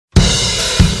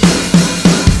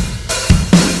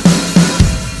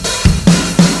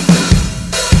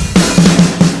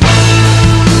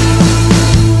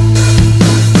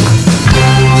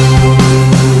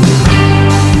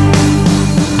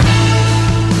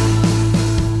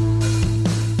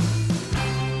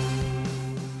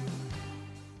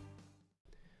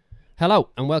Hello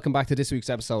and welcome back to this week's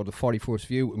episode of 41st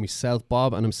View with myself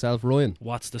Bob and himself Ryan.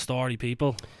 What's the story,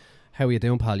 people? How are you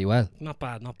doing, pal? You well? Not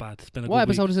bad. It's been a What good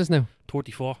episode week. is this now?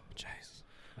 34. Jeez,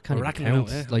 I can't We're even racking count.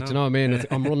 them out, Like, do you know what I mean? Yeah.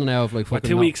 I'm running out of like We're fucking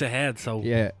 2 weeks ahead, so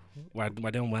Yeah, we're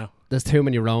doing well. there's too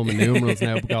many Roman numerals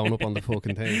now going up on the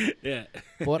fucking thing. Yeah.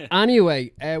 But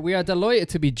anyway, we are delighted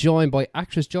to be joined by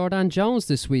actress Jordanne Jones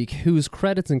this week, whose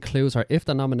credits includes her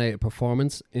IFTA nominated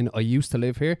performance in I Used to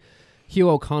Live Here, Hugh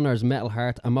O'Connor's Metal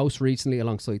Heart, and most recently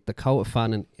alongside Dakota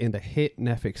Fanning in the hit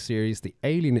Netflix series The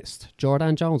Alienist.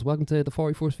 Jordanne Jones, welcome to the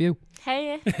 41st View.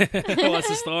 Hey. What's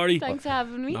the story? Thanks for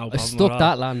having me. No I problem stuck at all.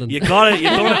 that landing. You got it. You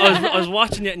done it. I was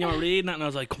watching it and you were reading it and I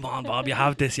was like, come on, Bob, you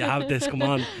have this, come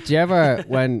on. Do you ever,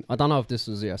 when, I don't know if this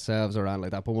was yourselves or anything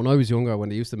like that, but when I was younger, when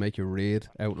they used to make you read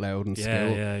out loud in school,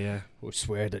 Yeah. I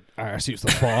swear that arse used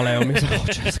to fall out of me. Oh,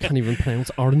 I just can't even pronounce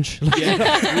orange. Like,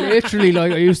 literally,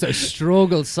 like, I used to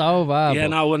struggle so bad. Yeah, but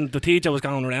no, when the teacher was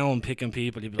going around picking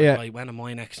people, you'd be like, Yeah. right, when am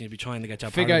I next? And you'd be trying to get your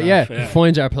figure, paragraph.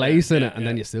 find your place in Yeah, it, and yeah.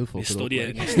 then you still fuck You it study up. it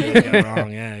and like. you still get it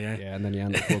wrong. Yeah. Yeah, and then you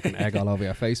end up fucking egg all over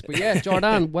your face. But yeah,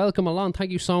 Jordanne, welcome along. Thank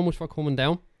you so much for coming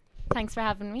down. Thanks for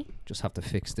having me. Just have to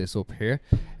fix this up here.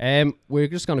 We're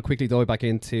just going to quickly dive back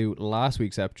into last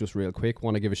week's ep just real quick.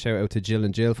 Want to give a shout out to Jill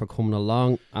and Jill for coming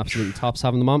along. Absolutely tops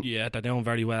having them on. Yeah, they're doing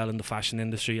very well in the fashion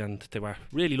industry and they were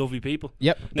really lovely people.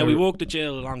 Yep. Now, we worked with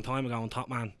Jill a long time ago on Top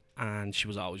Man and she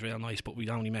was always real nice, but we'd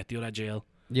only met the other Jill.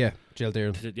 Yeah, Jill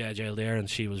Deere. Yeah, Jill there, and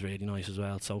she was really nice as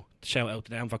well. So shout out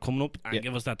to them for coming up and Yeah.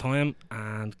 give us that time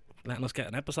and letting us get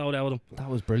an episode out of them. That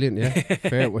was brilliant, yeah.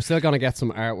 Fair. We're still going to get some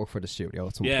artwork for the studio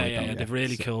at some point. Yeah, though, they've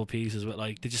really So- cool pieces with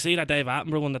like. Did you see that Dave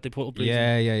Attenborough one that they put up?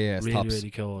 Yeah. It's really, tops.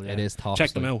 really cool. Yeah. It is tops.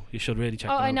 Check them like. out. You should really check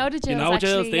Oh, them out. I know the Jills You know actually.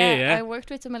 Jill's there, yeah. I worked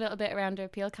with them a little bit around their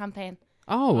appeal campaign.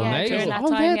 Oh, yeah, amazing. during that Oh,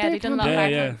 time, yeah, they done a lot of Yeah,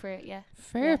 hard yeah. work for it, yeah.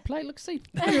 Fair Yeah. play. Look, see,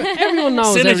 everyone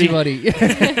knows Synergy.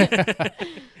 everybody.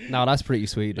 No, that's pretty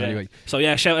sweet. Yeah. Anyway, So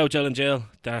yeah, shout out Jill and Jill.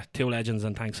 They're two legends,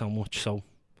 and thanks so much. So,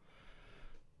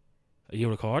 are you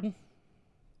recording?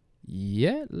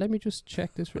 yeah. Let me just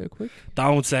check this real quick.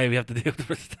 Don't say we have to do it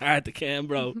for start again,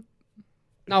 bro.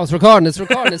 No, it's recording. It's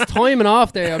timing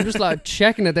off there. I'm just like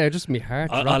checking it there. Just me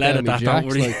heart. I'll dropped edit down that. my Don't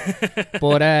jacks, worry. like.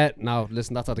 But no,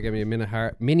 listen, that's how to give me a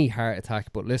mini heart attack.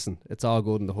 But listen, it's all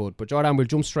good in the hood. But Jordan, we'll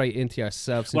jump straight into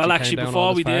yourself. Since Well, you actually, came down before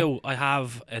all we this far. do, I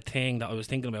have a thing that I was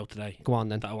thinking about today Go on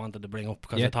then. that I wanted to bring up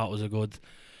because Yeah. I thought it was a good,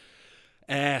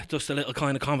 just a little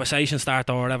kind of conversation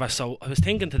starter or whatever. So I was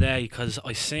thinking today because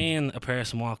I seen a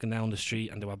person walking down the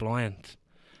street and they were blind,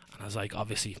 and I was like,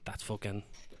 obviously that's fucking.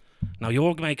 Now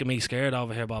you're making me scared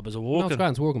over here, Bob. Is it No, walking? it's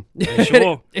grand. It's working. Are you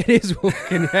sure? It is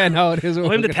working. Yeah, no, it is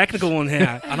working. I'm the technical one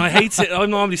here, and I hate sitting.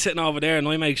 I'm normally sitting over there, and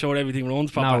I make sure everything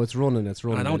runs proper. No, it's running. It's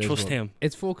running. I don't It is trust running. him.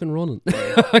 It's fucking running. I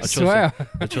I trust swear.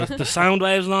 I trust the sound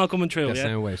waves and all coming through. The Yeah.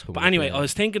 sound waves coming But up, anyway, yeah. I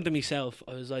was thinking to myself,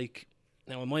 I was like,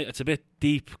 now it's a bit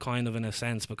deep, kind of in a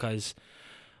sense, because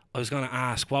I was going to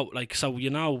ask what, like, so we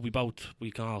can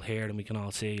all hear and we can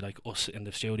all see, like us in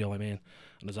the studio. I mean,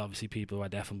 and there's obviously people who are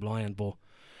deaf and blind, but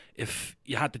if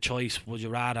you had the choice, would you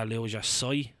rather lose your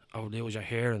sight or lose your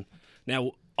hearing?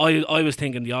 Now, I was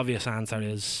thinking the obvious answer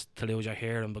is to lose your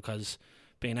hearing because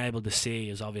being able to see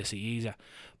is obviously easier.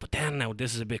 But then now,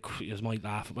 this is a bit, you might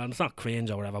laugh, well, it's not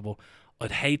cringe or whatever, but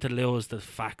I'd hate to lose the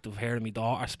fact of hearing my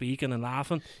daughter speaking and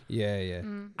laughing. Yeah.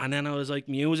 And then I was like,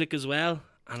 music as well.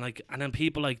 And then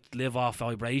people like live off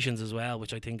vibrations as well,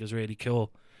 which I think is really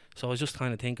cool. So I was just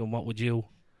kind of thinking, what would you?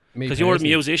 Me Because you're a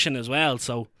personally, musician as well,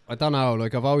 so I don't know.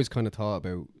 Like I've always kind of thought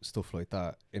about stuff like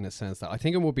that in a sense that I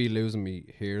think it would be losing me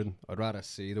hearing. I'd rather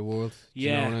see the world. Do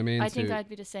you Yeah. know what I mean? I think To- I'd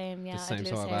be the same, yeah. same I'd lose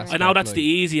sort of hearing. aspect. I know that's like- the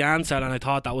easy answer, and I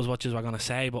thought that was what you were gonna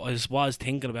say, but I was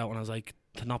thinking about when I was like,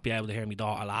 to not be able to hear my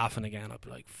daughter laughing again, I'd be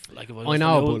like if I was I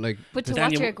know, to but lose- like But to Then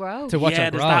watch you- her grow. to watch yeah,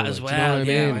 her there's grow. that like, as do you know well. what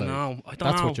Yeah, I mean? I Like, know. I don't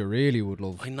that's know. what you really would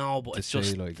love. I know, but to it's say,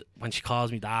 just like- when she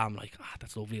calls me dad, I'm like,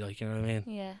 that's lovely, like, you know what I mean?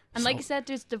 Yeah. And like So- you said,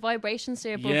 there's the vibrations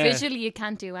there, but Yeah. visually you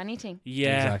can't do anything.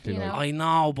 Yeah, Exactly. You Like. know? I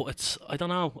know, but I don't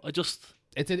know.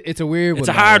 It's a weird It's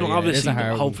one. a hard though, one, yeah, obviously, It's a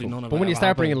hard hopefully one, none of but it when you ever start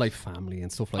happens. bringing like family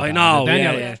and stuff like I that, know, then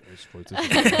yeah, you're yeah. like, "Jesus Christ, this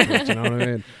is too much," you know what I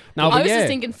mean? No, I but was yeah. just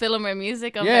thinking film or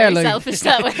music. I'm Yeah, very like- selfish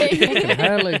that way. Fucking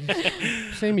hell, like,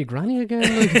 say me granny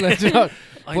again. Like, you know?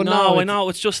 I But know, no, I know.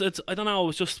 I don't know.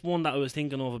 It's just one that I was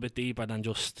thinking of a bit deeper than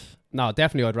just No,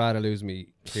 definitely, I'd rather lose me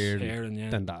hearing hearing. Yeah.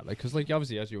 than that. Like, because like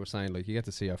obviously, as you were saying, like you get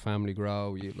to see your family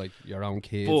grow, you like your own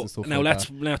kids But and stuff now like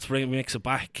that. let's mix it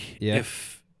back. Yeah.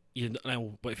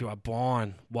 But if you were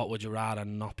born, what would you rather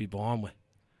not be born with?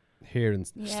 Hearing.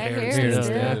 Hearing still,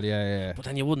 still. Yeah. But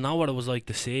then you wouldn't know what it was like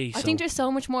to see. I think there's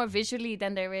so much more visually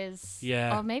than there is.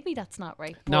 Yeah. Or maybe that's not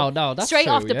right. No, but that's straight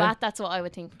true, off the yeah. bat, that's what I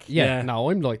would think. Yeah, no,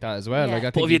 I'm like that as well. Yeah. Like, I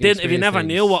But think if you never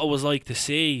knew what it was like to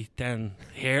see, then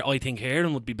I think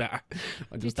hearing would be better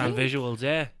than visuals.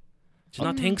 Yeah. Do you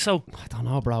not think so? I don't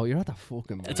know, bro. You're at that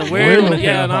fucking. It's a weird one. one.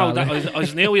 Yeah, no. I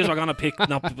knew we were going to pick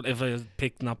if I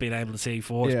picked not being able to see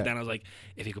first. But then I was like,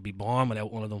 if you could be born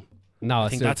without one of them. No, I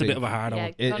think that's a bit of a hard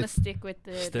one. Yeah, kind of stick with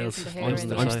the Still, this and the I'm hair.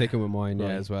 still- I'm Right. sticking with mine,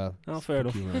 Right. as well. Oh, fair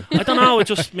enough. You, man. I don't know. It's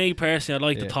just me personally. I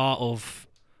like Yeah. the thought of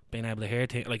being able to hear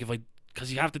things. Like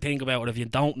because you have to think about it. If you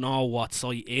don't know what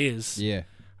sight is, Yeah,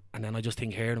 and then I just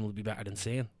think hearing would be better than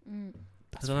seeing.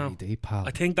 that's I don't know. really deep, pal.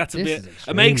 I think that's a This bit. is It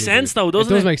extremely makes sense deep. though,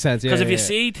 doesn't It it? does make sense, yeah. Because if you yeah.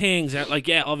 see things like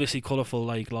obviously colourful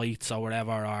like lights or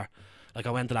whatever, or like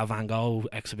I went to that Van Gogh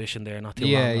exhibition there not too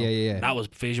long ago. yeah. That was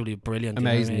visually brilliant. you know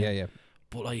what I Amazing, mean? yeah.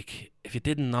 But like, if you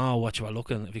didn't know what you were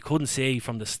looking, if you couldn't see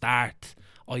from the start,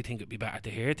 I think it'd be better to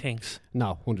hear things.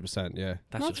 No, 100%, yeah.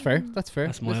 That's That's just fair. That's fair.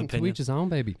 That's my Listen, to opinion. each his own,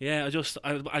 baby. Yeah,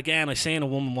 I seen a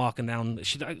woman walking down.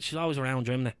 She's always around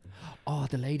Drimney. Oh,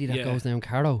 the lady that Yeah. goes down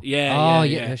Caro. Yeah, Oh,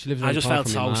 yeah. she lives I around just the felt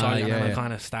corner so from me. sorry, and then I yeah.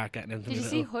 kind of start getting into Did you the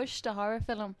see little- Hush, the horror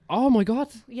film? Oh my god.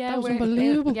 Yeah, That was where it-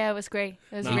 unbelievable. yeah, it was great.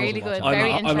 It was No, really good. I'm Very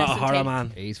not, interesting. I'm not a horror take.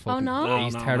 man. He's fucking. no?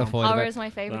 He's No, no. terrified. Horror of is my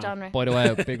favourite No. genre. By the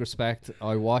way, big respect.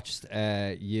 I watched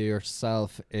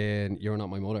yourself in You're Not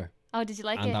My Mother, Oh, did you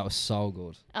like and it? that was so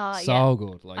good. Oh, So yeah.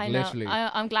 good. Like I know. literally.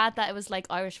 I'm glad that it was like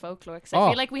Irish folklore because Oh. I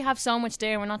feel like we have so much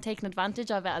there and we're not taking advantage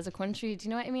of it as a country. Do you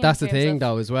know what I mean? That's In the terms thing, of-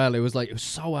 though, as well. It was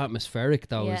so atmospheric,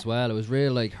 though, Yeah. as well. It was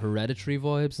real, like, hereditary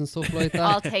vibes and stuff like that.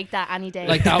 I'll take that any day.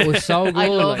 Like, that was so good. I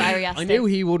love like, Ari I Aster. knew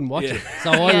he wouldn't watch Yeah. it,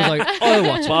 so I was Yeah. like, I'll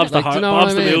watch it. Bob's Like, do you know what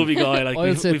Bob's I the mean? movie guy. Like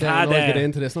I'll sit we've down had and I'll get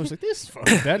into this, and I was like, this is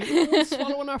fucking deadly.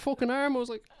 Swallowing our fucking arm. I was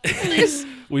like, this.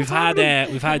 we've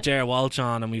had Jerry Walsh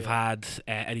on, and we've had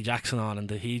Eddie Jackson on, and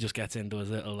he just gets into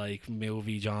his little like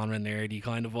movie genre nerdy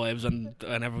kind of vibes, and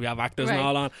whenever we have actors and Right.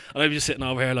 all on, and I'm just sitting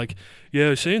over here like,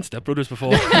 yeah, I've seen Step Brothers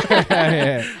before.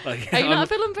 Yeah. Like, Are you not a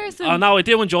film person? Oh no, I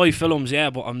do enjoy films, yeah,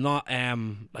 but I'm not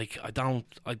like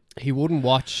He wouldn't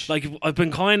watch. like I've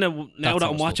been kind of now That that sort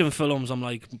I'm of watching films, I'm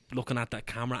like looking at the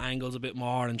camera angles a bit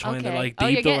more and trying to Okay. like Oh,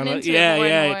 you're deep dive. getting And, into it yeah, more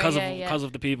and yeah, more, because yeah.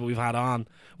 of the people we've had on,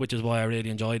 which is why I really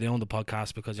enjoy doing the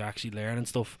podcast because you're actually learning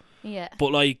stuff. Yeah.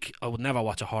 But like, I would never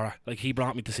watch a horror. Like he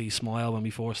brought me to see Smile when we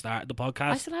first started the I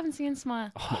podcast. still haven't seen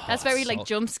Smile. That's very like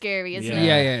jump scary, isn't Yeah.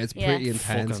 yeah, it? it's Yeah. pretty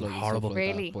intense. Fucking like, horrible. Stuff like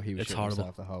Really? That, but he was It's shitting horrible.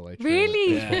 himself the whole way through.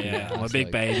 Really? Yeah, yeah. I'm a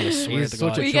big baby. I swear He's to such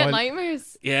God. a Do you get child.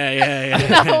 nightmares?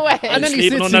 Yeah. No way. And then he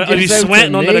Sleeping sits under, and I'd be gives out to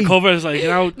sweating under the me. covers, like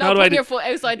how Not do I putting do? your foot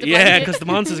outside the Yeah, blanket. because the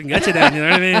monsters can get you then. You know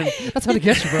what I mean? That's how they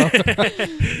get you, bro.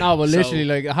 No, but So- literally,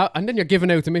 like, and then you're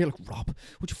giving out to me, like, Rob,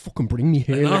 would you fucking bring me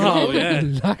here? No, Like, yeah.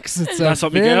 relax. It's That's a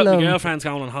what my film. girlfriend's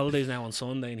going on holidays now on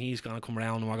Sunday, and he's gonna come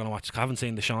around, and we're gonna watch. I haven't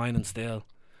seen The Shining still.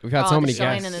 We've had Oh, so The many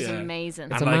Shining guests. is Yeah. amazing.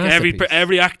 It's And a like masterpiece.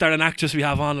 every actor and actress we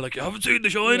have on, are like, you haven't seen The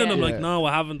Shining? Yeah. I'm like, Yeah. no,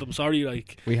 I haven't. I'm sorry.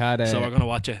 Like, We had so we're gonna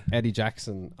watch it. Eddie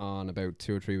Jackson on about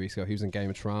 2 or 3 weeks ago. He was in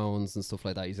Game of Thrones and stuff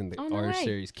like that. He's in the Oh, no Irish way.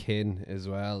 series Kin as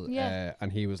well. Yeah.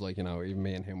 And he was like, you know, even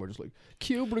me and him were just like,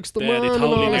 Kubrick's the Yeah, man. they and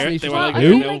totally all this. were. And he's They just were Well, like, I like,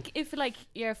 who? feel like if like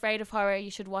you're afraid of horror,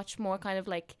 you should watch more kind of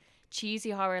like cheesy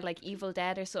horror, like Evil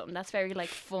Dead or something. That's very like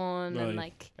fun Right. and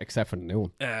like. Except for the new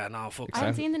one. No, fuck. I haven't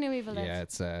Exactly. seen the new Evil Dead. Yeah,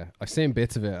 it's I've seen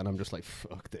bits of it and I'm just like,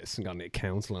 fuck this. I'm gonna need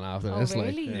counselling after Oh, this.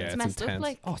 really? Like, yeah, It's it's messed up, intense.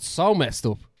 like? Oh, it's so messed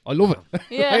up. I love it.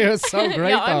 Yeah, It's so great.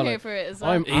 yeah, I'm though, here like. for it as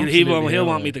well. I'm He'll absolutely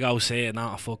want in me it. to go see it.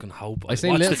 Not a fucking hope. I seen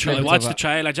watch little the snippets watch of the it.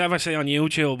 trailer. Do you ever see on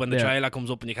YouTube when the Yeah. trailer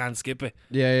comes up and you can't skip it?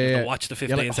 Yeah, You yeah. have to watch the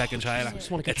 15-second trailer. I just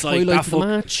want to get It's the like highlights that of the fuck-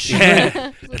 match.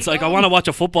 Yeah, it's like I want to watch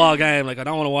a football game. Like I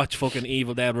don't want to watch fucking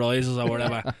Evil Dead Rises or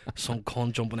whatever. Some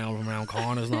cunt jumping out from around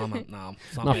corners. No, man, no,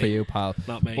 it's not Not me. for you, pal.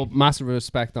 Not me. But massive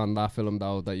respect on that film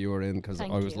though that you were in because I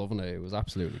Thank was you. loving it. It was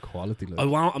absolutely quality. Like.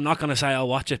 I'm not gonna say I'll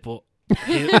watch it, but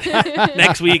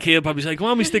next week he'll probably say, "Come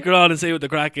on, we stick around and see what the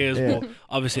crack is." Yeah. But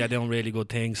obviously, I'm doing really good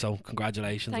things, so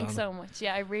congratulations. Thanks on so much.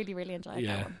 Yeah, I really, really enjoyed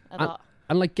Yeah. that one a lot.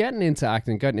 And like getting into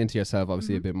acting, getting into yourself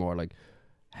obviously a bit more. Like,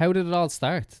 how did it all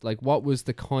start? Like, what was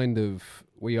the kind of?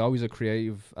 Were you always a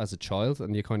creative as a child,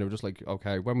 and you kind of just like,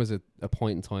 okay, when was it a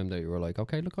point in time that you were like,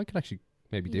 okay, look, I could actually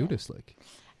maybe do Yeah. this? Like,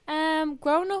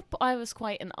 Growing up, I was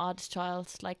quite an odd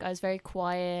child. Like I was very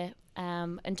quiet.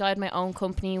 Enjoyed my own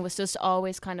company. Was just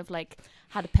always kind of like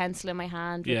had a pencil in my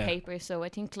hand with Yeah. paper. So I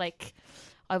think like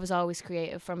I was always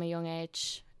creative from a young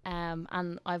age.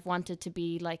 And I've wanted to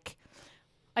be like.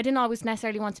 I didn't always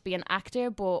necessarily want to be an actor,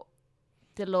 but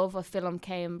the love of film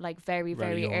came like very, Very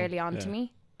very young, early on to yeah.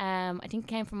 me. I think it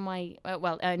came from my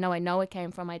I know it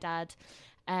came from my dad.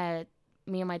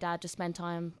 Me and my dad just spent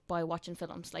time by watching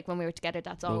films. Like when we were together,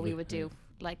 that's all Lovely, we would do.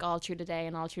 like all through the day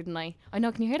and all through the night. I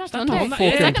know, can you hear that that thunder? thunder?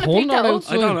 Is that Fucking going to pick that thunder up?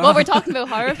 outside. I don't know. Well, we're talking about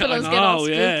horror films getting all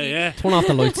spooky. yeah. Turn off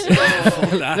the lights.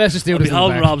 Let's Let's just do this in the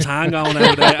holding back. Rob's hand going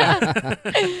out there.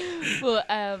 But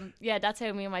yeah, that's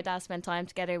how me and my dad spent time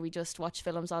together. We just watched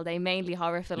films all day, mainly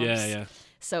horror films. Yeah.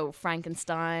 So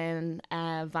Frankenstein,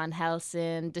 Van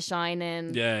Helsing, The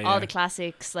Shining, Yeah, all yeah. the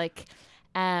classics. Like,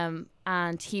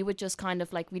 and he would just kind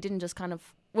of like, we didn't just kind of,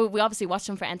 well, we obviously watched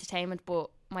them for entertainment, but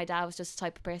my dad was just the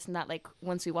type of person that like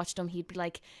once we watched them, he'd be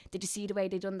like, "Did you see the way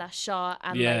they done that shot?"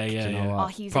 And Yeah, like, yeah, You know yeah. what? oh,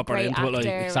 he's Proper a great into it, actor. like,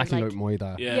 and, Exactly like my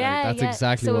dad. Yeah. yeah, That's yeah.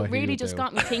 exactly so what it he really would just do.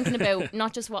 got me thinking about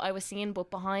not just what I was seeing, but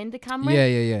behind the camera.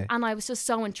 Yeah. And I was just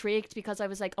so intrigued because I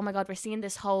was like, oh my God, we're seeing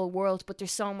this whole world, but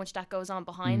there's so much that goes on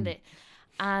behind it.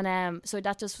 And so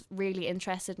that just really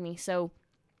interested me. So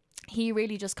he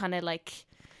really just kind of like,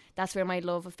 that's where my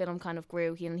love of film kind of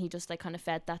grew. He just like kind of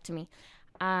fed that to me.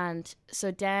 And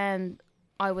so then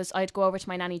I'd go over to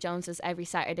my Nanny Jones's every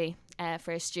Saturday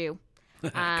for a stew.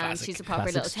 And Classic. she's a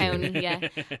proper Classic little townie,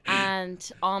 yeah.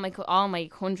 And all my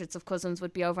hundreds of cousins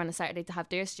would be over on a Saturday to have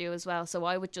their stew as well. So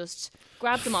I would just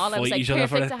grab them all. I was Fight like, each other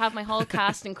for perfect it. to have my whole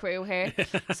cast and crew here.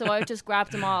 So I would just grab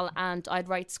them all and I'd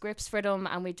write scripts for them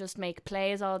and we'd just make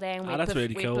plays all day and we'd, that's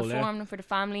really we'd cool, perform them for the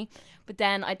family. But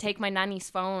then I'd take my nanny's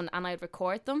phone and I'd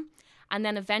record them. And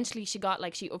then eventually she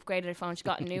upgraded her phone. She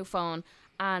got a new phone.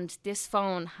 And this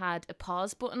phone had a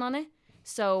pause button on it.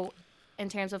 So in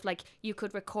terms of like, you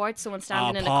could record someone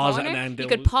standing in a pause it corner. and then You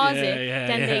do- could pause yeah, it. yeah,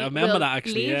 Then yeah. they I remember will that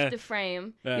actually, leave yeah. the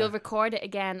frame. Yeah. You'll record it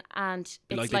again and it's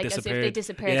Like like, they as if they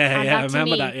disappeared. Yeah, and yeah, I that to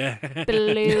remember me that, yeah.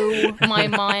 blew my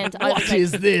mind. I What was like,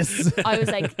 is this? I was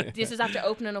like, this is after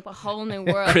opening up a whole new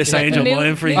world. Chris Like, Angel,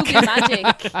 mind freak. movie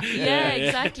magic. Yeah, yeah.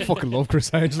 exactly. Fucking love Chris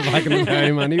Angel back in the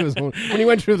day, man. He was when he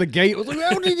went through the gate. I was like,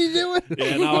 how did he do it?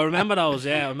 Yeah, no, I remember those.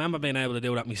 Yeah, I remember being able to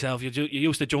do that myself. You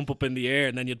used to jump up in the air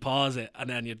and then you'd pause it and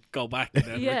then you'd go back and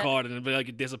then Yeah. record and it'd be like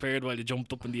it disappeared while you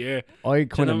jumped up in the air. I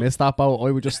kind know? of missed that boat.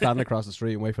 I would just stand across the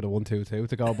street and wait for the 122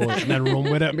 to go by, and then run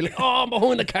with it and be like, "Oh, I'm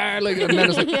behind the car!" Like, and then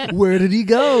it's like, Yeah. "Where did he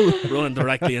go?" Running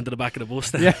directly into the back of the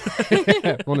bus then.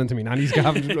 Yeah, running to me nanny's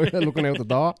cabin, looking out the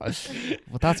door.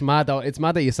 But that's mad though. It's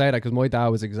mad that you say that because my dad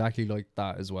was exactly like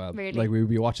that as well. Really? Like we would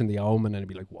be watching The Omen and he'd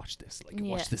be like, "Watch this! Like,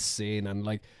 Yeah. watch this scene!" And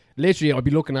like, literally, I'd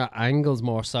be looking at angles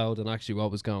more so than actually what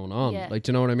was going on. Yeah. Like,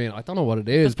 do you know what I mean? I don't know what it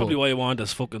is, That's probably but why you weren't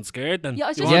as fucking scared then. Yeah, I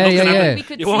was You just weren't Yeah, looking yeah, at yeah. it. We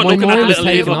could You see weren't my looking mind at was little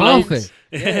taken evil off blokes. it.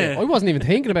 Yeah. I wasn't even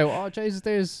thinking about, oh Jesus,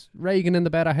 there's Reagan in the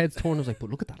bed, our head's torn. I was like, but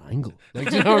look at that angle. Like,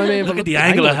 do you know what I mean? But Look at the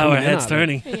angle of how her coming in head's at me.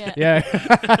 turning.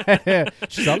 Yeah. Yeah,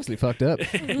 she's obviously fucked up.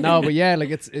 No, but yeah, like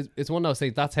it's one of those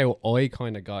things. That's how I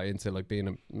kind of got into like being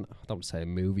I don't want to say a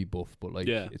movie buff, but like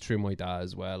Yeah. it's through my dad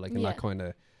as well. Like, and Yeah. that kind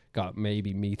of got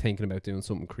maybe me thinking about doing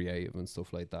something creative and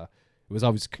stuff like that. It was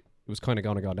always it was kind of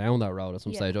going to go down that road at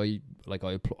some Yeah. stage.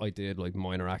 I did like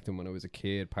minor acting when I was a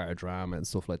kid, part of drama and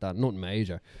stuff like that. Nothing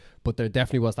major, but there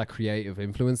definitely was that creative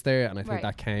influence there, and I think Right.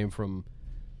 that came from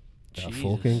that Jesus.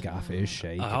 fucking gaff is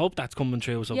shaking. I hope that's coming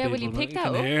true so Yeah, will people you pick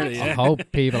can that up, hear it. like? I Yeah.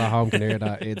 hope people at home can hear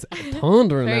that. It's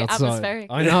thundering Very outside. atmospheric.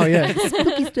 I know, yeah.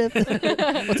 Spooky stuff.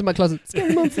 What's in my closet?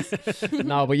 Scary monsters.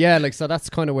 No, but yeah, like, so that's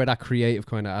kind of where that creative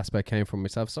kind of aspect came from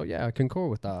myself. So yeah, I concur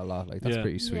with that a lot. Like, that's Yeah.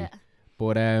 pretty sweet. Yeah.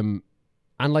 But and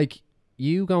like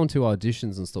you going to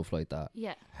auditions and stuff like that.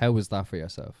 Yeah. How was that for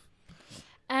yourself?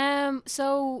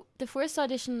 So the first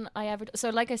audition I ever, so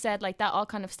like I said, like that all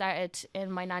kind of started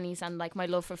in my nannies and like my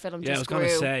love for film Yeah, I was just going to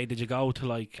grew. say, did you go to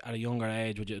like at a younger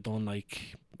age, would you have done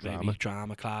like Drama. maybe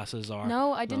drama classes or?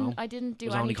 No, I didn't. No? I didn't do It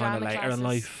was any only kind drama of later classes. in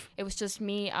life. It was just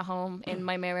me at home in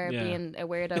my mirror Yeah. being a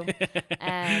weirdo,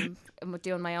 and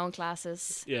doing my own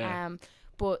classes. Yeah.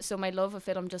 But so my love of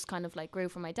film just kind of like grew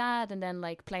from my dad, and then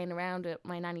like playing around with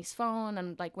my nanny's phone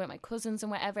and like with my cousins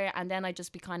and whatever. And then I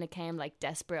just kind of came like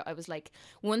desperate. I was like,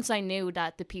 once I knew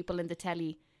that the people in the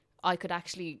telly I could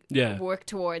actually Yeah. work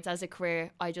towards as a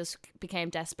career, I just became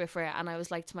desperate for it. And I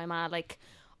was like to my ma, like,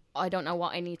 I don't know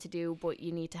what I need to do, but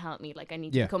you need to help me. Like, I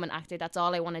need Yeah. to become an actor. That's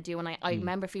all I want to do. And I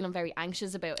remember feeling very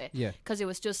anxious about it. Yeah. Because it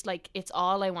was just like, it's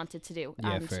all I wanted to do.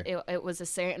 Yeah, and fair. it was a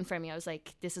certain for me. I was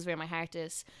like, this is where my heart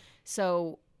is.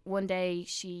 So one day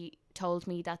she told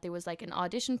me that there was like an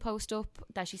audition post up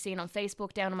that she seen on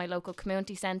Facebook down in my local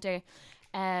community centre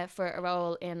for a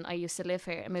role in I Used to Live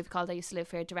Here, a movie called I Used to Live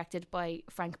Here, directed by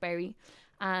Frank Berry.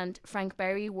 And Frank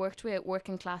Berry worked with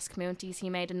working class communities. He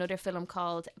made another film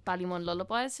called Ballymun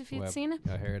Lullabies, if you'd Well, seen it.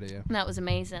 I heard it, yeah. And that was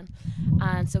amazing.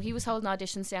 And so he was holding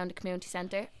auditions down the community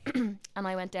centre. And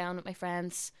I went down with my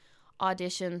friends,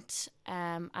 auditioned,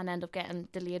 and ended up getting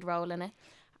the lead role in it.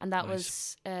 And that Nice.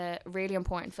 was a really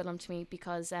important film to me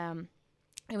because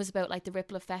it was about like the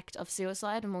ripple effect of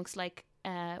suicide amongst like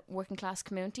working class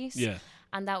communities. Yeah.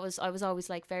 And I was always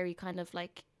like very kind of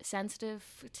like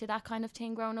sensitive to that kind of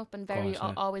thing growing up, and very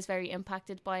always very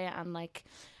impacted by it, and like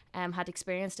had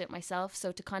experienced it myself.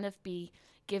 So to kind of be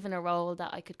given a role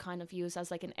that I could kind of use as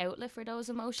like an outlet for those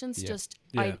emotions,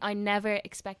 I never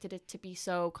expected it to be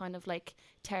so kind of like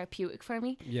therapeutic for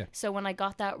me. Yeah. So when I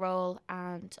got that role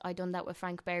and I done that with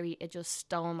Frank Berry, it just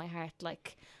stole my heart,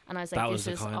 like, and I was like, this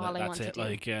is all I want to do.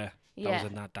 Like, yeah. That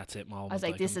was in that's it moment. I was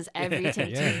like, this is everything to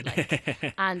me.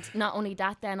 Like, and not only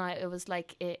that, then it was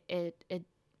like it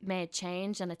made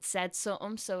change, and it said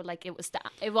something. So like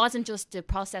it wasn't just the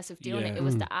process of doing it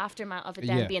was the aftermath of it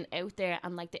then being out there,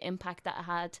 and like the impact that it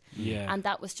had. And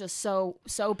that was just so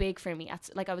big for me.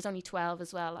 Like I was only 12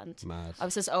 as well, and I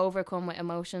was just overcome with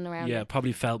emotion around it. It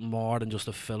probably felt more than just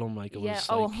a film. Like it was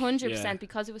 100%,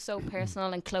 because it was so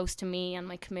personal and close to me and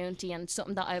my community, and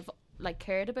something that I've like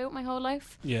cared about my whole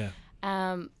life.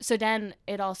 So then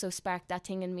it also sparked that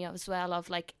thing in me as well of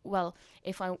like, well,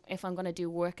 if I'm going to do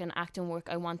work and acting work,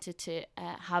 I wanted to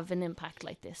have an impact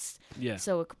like this.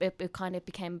 So it kind of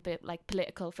became a bit like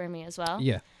political for me as well.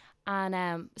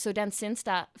 And so then since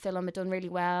that film had done really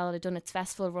well, it had done its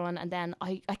festival run, and then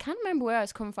I can't remember where I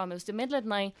was coming from. It was the middle of the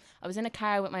night. I was in a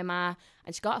car with my ma,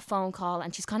 and she got a phone call,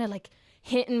 and she's kind of like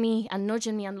hitting me and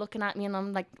nudging me and looking at me, and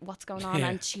I'm like, what's going on?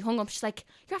 And she hung up. She's like,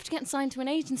 you're after getting signed to an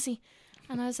agency.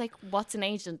 And I was like, what's an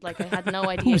agent? Like, I had no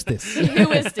idea. Who's this?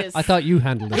 Who is this? I thought you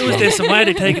handled it. Who is this, and why are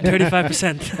they taking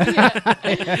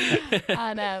 35%?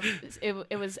 And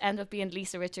it was ended up being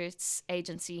Lisa Richards'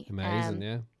 agency.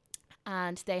 Amazing,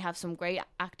 and they have some great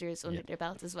actors under their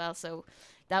belt as well. So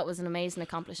that was an amazing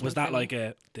accomplishment. Was that for like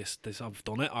me. this I've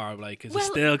done it, or like is it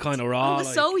still kind of raw? I was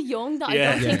like, so young that I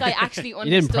don't think I actually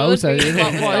understood. You didn't process really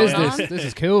it. What is this? This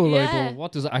is cool. Like, well,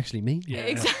 what does it actually mean?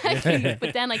 Exactly.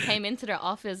 But then I came into their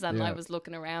office, and I was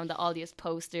looking around at all these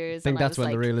posters. I think that's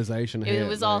when the realization hit. It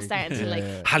was all starting to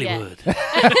like Hollywood.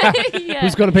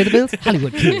 Who's going to pay the bills?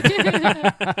 Hollywood.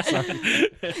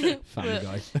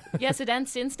 Family Guy. So then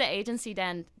since the agency,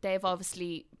 then they've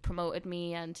obviously promoted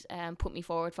me and put me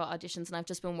forward for auditions, and I've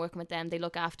just been working with them. They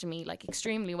look after me like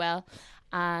extremely well,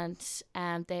 and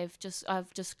I've just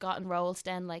gotten roles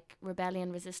then like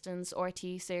Rebellion, Resistance,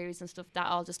 RT series and stuff that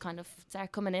all just kind of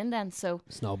start coming in then. So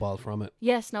snowball from it.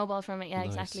 Snowball from it. Nice.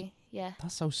 Exactly.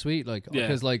 That's so sweet. Like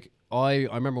because like I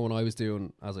remember when I was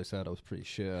doing, as I said, I was pretty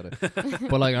shit at it.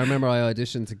 But like I remember I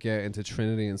auditioned to get into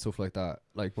Trinity and stuff like that,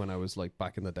 like when I was like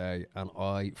back in the day, and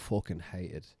I fucking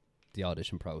hated the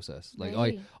audition process. Like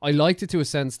really? I liked it to a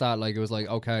sense that like it was like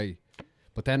okay,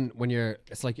 but then when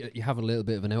it's like you have a little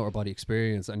bit of an outer body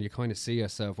experience, and you kind of see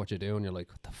yourself what you're doing, you're like,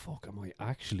 what the fuck am I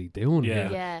actually doing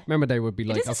here? Remember they would be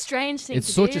like, it's a strange thing it's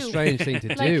to such do. a strange thing to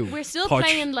like, do. we're still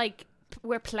playing like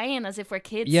we're playing as if we're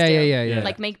kids. Yeah.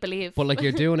 Like make believe. But like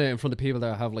you're doing it in front of people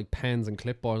that have like pens and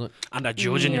clipboards, and they're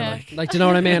judging you like do you know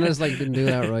what I mean? It's like didn't do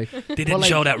that right. They didn't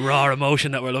show that raw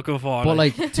emotion that we're looking for. But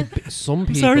like some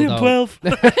people, sorry, I'm 12.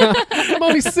 I'm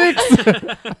only 6.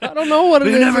 I don't know what it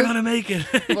is. We're never gonna make it.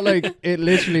 But like it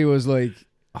literally was like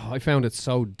I found it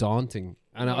so daunting,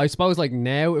 and I suppose like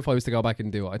now if I was to go back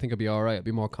and do it, I think I'd be alright. I'd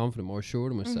be more confident, more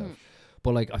assured of myself.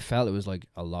 But like I felt it was like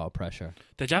a lot of pressure.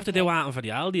 Did you have to do anything for the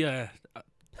Aldi?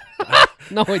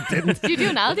 No, I didn't. Do you do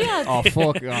an Aldi ad? Oh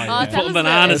fuck! Oh, putting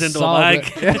bananas into a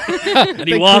bag, and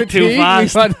he walked too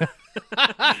fast.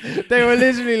 They were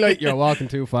literally like, "You're walking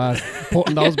too fast."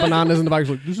 Putting those bananas in the bag.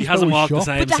 Like, he hasn't walked the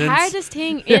same But the since. hardest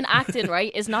thing in acting, right,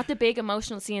 is not the big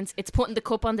emotional scenes. It's putting the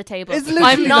cup on the table. It's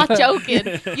literally I'm not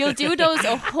joking. You'll do those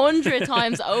 100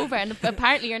 times over, and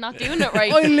apparently you're not doing it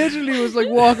right. I literally was like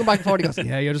walking back and forth. He goes,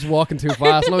 "Yeah, you're just walking too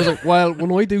fast." And I was like, "Well, when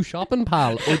I do shopping,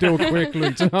 pal, I do it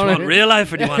quickly." Do you know Do what you I want mean? real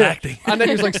life or do you want acting? And then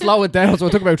he was like, "Slow it down." So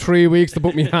it took about 3 weeks to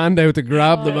put my hand out to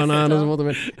grab the bananas and what them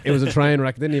in. It was a train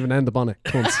wreck. Didn't even end up on it.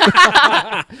 Cunts.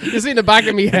 You seen the back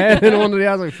of me head and one of the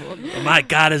others like, fuck. Oh my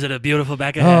God, is it a beautiful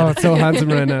back of Oh, head? it's so handsome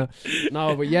right now.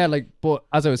 No, but yeah, like, but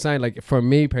as I was saying, like, for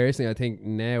me personally, I think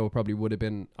now it probably would have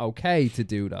been okay to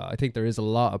do that. I think there is a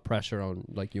lot of pressure on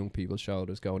like young people's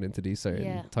shoulders going into these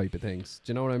certain type of things. Do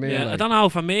you know what I mean? Yeah, like, I don't know.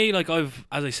 For me, like as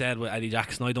I said with Eddie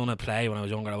Jackson, I done a play when I was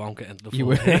younger. I won't get into the You full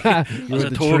were, thing. you I were was a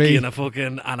the turkey tree.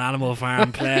 in an Animal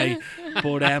Farm play.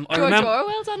 But I George remember.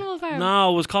 Orwell's Animal Farm?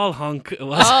 No, it was called Honk. It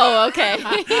was. Oh, okay.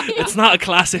 It's not a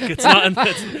classic. It's not.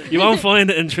 You won't find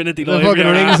it in Trinity The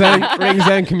Library. fucking Rings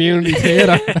End Community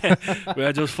Theatre. We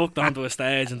were just fucked onto a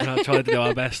stage and tried to do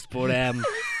our best. But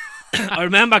I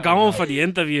remember going for the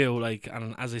interview, like,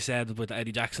 and as I said with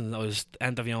Eddie Jackson, I was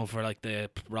interviewing for like the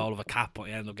role of a cat, but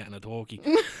I ended up getting a turkey.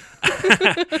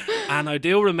 And I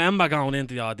do remember going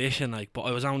into the audition, like, but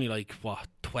I was only like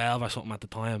 12 or something at the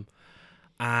time.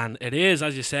 And it is,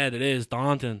 as you said, it is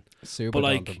daunting. Super but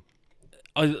like, daunting.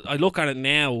 I look at it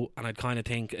now and I'd kind of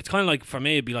think it's kind of like, for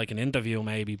me it'd be like an interview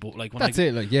maybe, but like when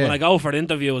when I go for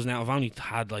interviews now, I've only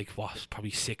had like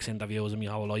probably 6 interviews in my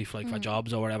whole life, like for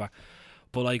jobs or whatever.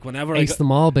 But like whenever Ace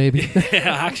them all, baby.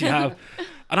 yeah, I actually have.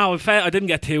 I know I didn't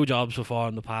get 2 jobs before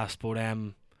in the past, but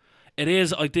it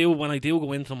is, when I do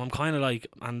go into them, I'm kind of like,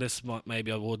 and this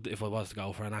maybe I would if I was to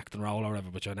go for an acting role or whatever,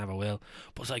 which I never will.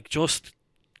 But it's like, just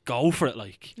go for it,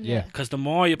 like. Yeah. Because the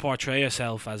more you portray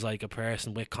yourself as like a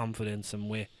person with confidence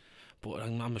and but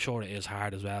I'm sure it is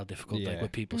hard as well, difficult, like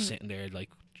with people sitting there like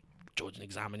judging,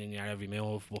 examining your every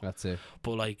move. But, that's it.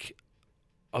 But like,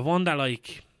 I wonder,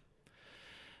 like,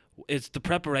 it's the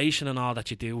preparation and all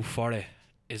that you do for it.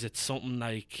 Is it something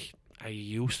like, are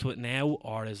you used to it now,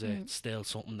 or is it still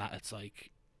something that it's like,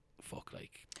 fuck,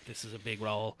 like, this is a big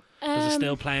role? Does it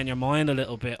still play in your mind a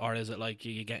little bit, or is it like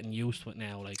you're getting used to it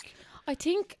now? Like, I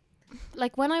think,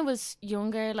 like, when I was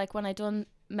younger, like when I done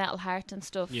Metal Heart and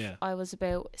stuff, I was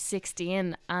about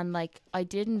 16, and like I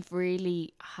didn't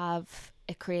really have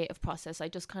a creative process. I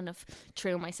just kind of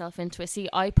threw myself into it. See,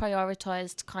 I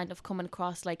prioritized kind of coming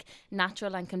across like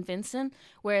natural and convincing,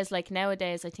 whereas like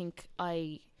nowadays I think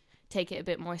I take it a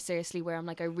bit more seriously, where I'm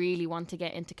like, I really want to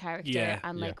get into character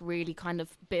and like really kind of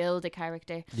build a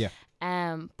character.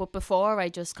 But before I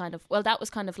just kind of, that was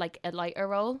kind of like a lighter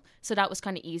role, so that was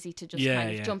kind of easy to just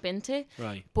kind of jump into.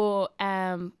 Right. But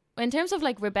in terms of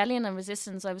like rebellion and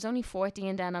resistance, I was only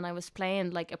 14 then, and I was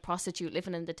playing like a prostitute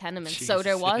living in the tenements. Jesus. So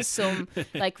there was some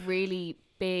like really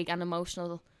big and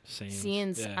emotional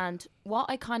scenes. And what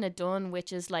I kind of done,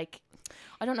 which is like,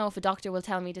 I don't know if a doctor will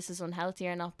tell me this is unhealthy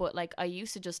or not, but like I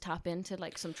used to just tap into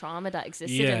like some trauma that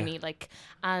existed in me, like,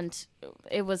 and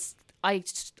it was, I've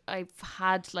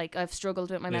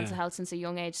struggled with my mental health since a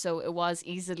young age, so it was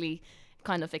easily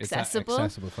kind of accessible. It's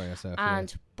accessible for yourself.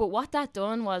 And but what that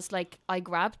done was like I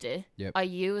grabbed it, I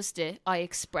used it, I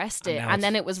expressed it, and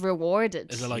then it was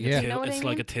rewarded. Is it like a tool? It's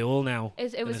like a tool now.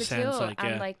 It was a tool, like,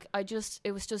 and like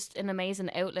it was just an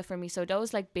amazing outlet for me. So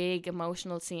those like big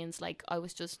emotional scenes, like I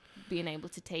was just being able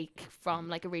to take from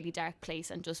like a really dark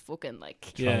place and just fucking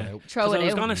like throw it out. I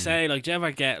was gonna say, like, do you ever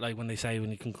get like when they say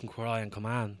when you can cry on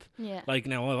command? Yeah. Like,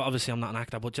 now obviously I'm not an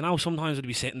actor, but you know, sometimes I'd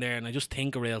be sitting there and I just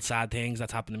think of real sad things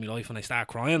that's happened in my life and I start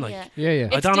crying, like. Yeah.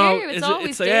 I don't know. It's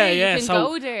always there. You can so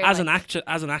go there, as like,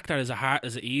 an actor, is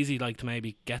it easy like to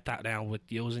maybe get that down with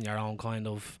using your own kind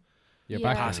of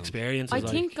past experiences? I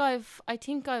think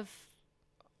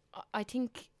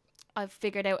I've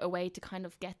figured out a way to kind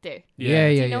of get there. Do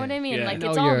you know what I mean? Like,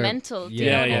 it's all mental. Do you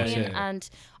know what I mean? And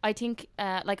I think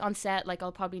like on set, like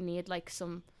I'll probably need like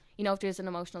some, you know, if there's an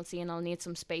emotional scene, I'll need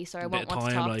some space, or I won't want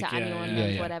to talk to anyone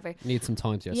and whatever. Need some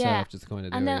time to yourself just to kind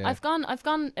of do and then it, I've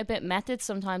gone a bit method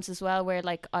sometimes as well, where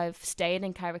like I've stayed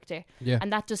in character,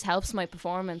 and that just helps my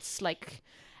performance. Like,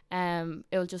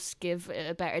 it'll just give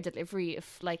a better delivery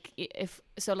if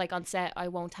on set I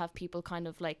won't have people kind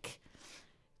of like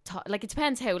like, it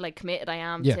depends how like committed I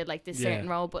am to like this certain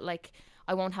role, but like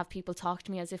I won't have people talk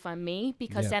to me as if I'm me,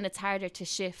 because then it's harder to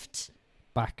shift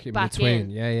back in between.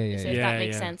 So if that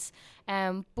makes sense.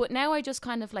 But now I just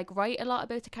kind of like write a lot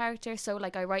about the character, so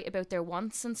like I write about their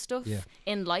wants and stuff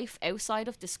in life outside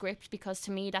of the script, because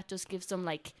to me that just gives them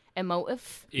like a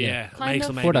motive. It makes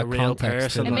them maybe a real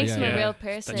person. It makes them a real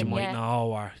person that you might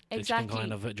know, or that you exactly. can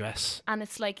kind of address. And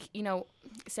it's like, you know,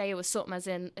 say it was something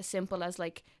as simple as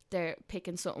like they're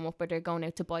picking something up or they're going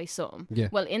out to buy something.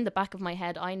 Well, in the back of my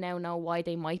head, I now know why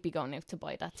they might be going out to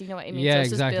buy that. Do you know what I mean? Yeah, so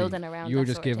it's exactly. Just building around. You were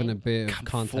just giving a bit of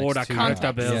context for that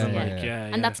character building,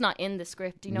 and that's not in the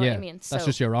script. Do you know what I mean? So that's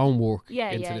just your own work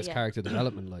into this character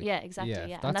development. Like, exactly. Yeah,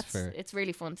 that's and that's fair. It's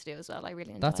really fun to do as well. I really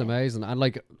enjoy That's amazing, and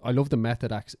like I love the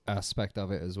method aspect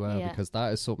of it as well, Yeah. because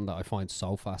that is something that I find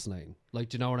so fascinating. Like,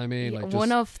 do you know what I mean? Like,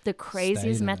 one of the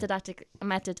craziest method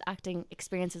acting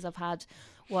experiences I've had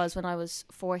was when I was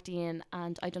 14,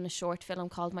 and I done a short film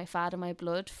called My Fat and My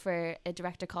Blood for a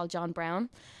director called John Brown,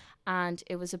 and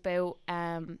it was about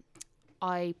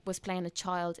I was playing a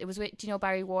child. It was with, do you know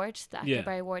Barry Ward, the actor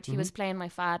Barry Ward? He was playing my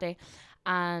father,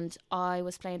 and I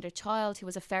was playing their child. He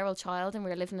was a feral child, and we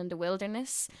were living in the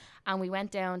wilderness, and we went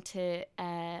down to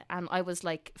and I was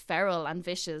like feral and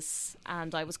vicious,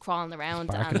 and I was crawling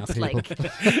around and like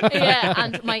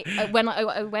and when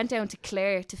I went down to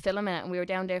Clare to film it, and we were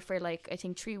down there for like I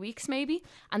think 3 weeks maybe,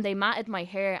 and they matted my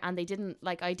hair, and they didn't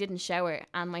I didn't shower,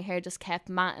 and my hair just kept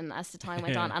matting as the time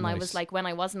went on, and I was like, when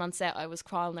I wasn't on set, I was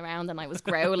crawling around and I was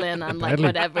growling and like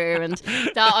whatever, and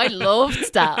that I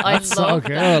loved that. I loved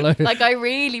that. Like, I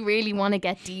really want to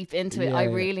get deep into it. I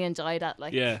really enjoy that.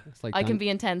 Like, it's like I can be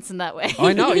intense in that way.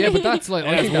 I know, but that's like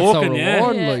I think that's so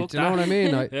rewarding. Like, do you know what I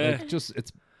mean? Like,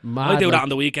 mad. I do like- that on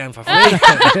the weekend for free.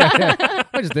 I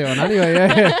just do it anyway.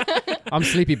 Yeah. I'm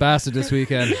sleepy bastard this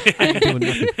weekend. I ain't doing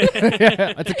nothing.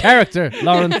 It's a character,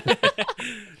 Lauren.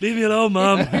 Leave me alone,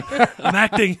 Mom. I'm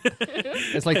acting.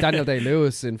 It's like Daniel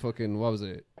Day-Lewis in fucking, what was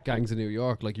it, Gangs of New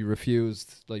York. Like, he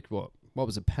refused, like, what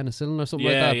was it, penicillin or something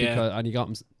like Yeah, that, yeah. because and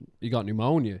he got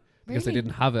pneumonia because they Really?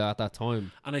 didn't have it at that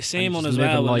time. And I And see he him on just as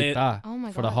living well. like that Oh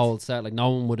my for the God. whole set. Like, no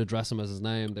one would address him as his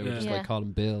name. They would Yeah. just Yeah. like call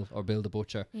him Bill or Bill the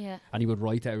Butcher. Yeah. And he would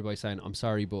write to everybody saying, "I'm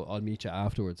sorry, but I'll meet you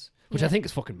afterwards," which I Yeah. think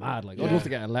is fucking mad. Like, I'd Yeah. love to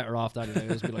get a letter off Daniel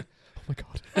Day-Lewis and be like, "Oh my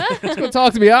God, just go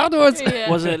talk to me afterwards." Yeah.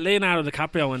 Was it Leonardo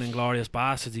DiCaprio in Inglourious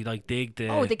Bastards? He like dig the,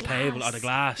 Oh, the table or glass. the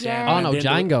glass. Yeah. Yeah. Oh, no, And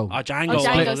then Django. Oh, Django. Oh,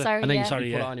 Django, was it? sorry. And then yeah. you Sorry,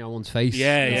 put it yeah. on your one's face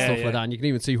Yeah, and yeah, stuff yeah. like that. And you can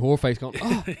even see her face going,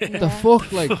 "Oh, Yeah. the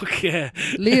fuck?" Like, Fuck yeah.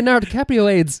 Leonardo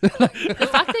DiCaprio AIDS. The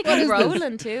fact they What is got this?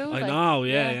 rolling too. I like, know,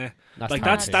 yeah. Like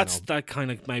mad. that's that kind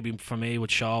of maybe for me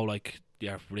would show like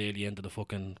you're really into the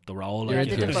role. You're like,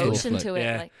 Yeah, into the it, devotion like, to it.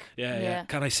 yeah. Like, Yeah. Yeah.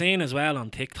 Can I seen as well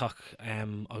on TikTok? I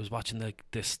was watching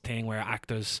this thing where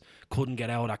actors couldn't get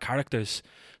out of characters.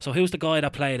 So who's the guy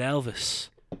that played Elvis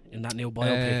in that new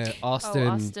biopic? Austin,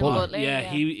 Austin Butler. Butler. Yeah, yeah.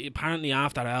 he apparently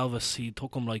after Elvis, he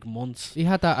took him like months He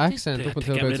had that accent to up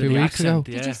until get about rid of 2 the weeks ago. accent.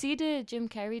 Did Yeah. you see the Jim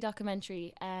Carrey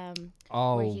documentary where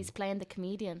Oh, he's playing the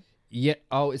comedian? yeah.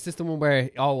 Oh, is this the one where?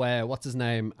 Oh, what's his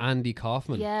name? Andy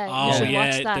Kaufman. Yeah, you Oh should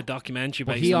watch yeah, that. the documentary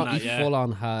But based he on that. he Yeah. full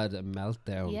on had a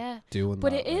meltdown Yeah. doing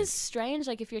But that. it is strange,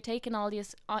 like if you're taking all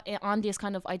these on these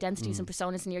kind of identities and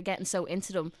personas and you're getting so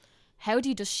into them, how do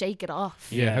you just shake it off?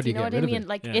 Yeah, how do Do you you know get what I rid of mean? it?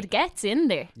 Like Yeah. it gets in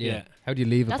there. Yeah. Yeah. How do you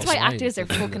leave it That's why behind? actors are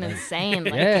fucking insane.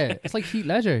 Like, Yeah, it's like Heath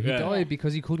Ledger. He Yeah. died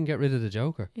because he couldn't get rid of the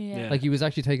Joker. yeah. Yeah. Like he was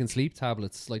actually taking sleep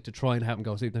tablets, like to try and help him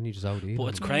go to sleep. Then he just OD'd. But on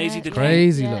it's them. crazy Yeah, to yeah,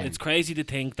 Crazy, yeah. like. It's crazy to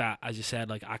think that, as you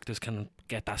said, like actors can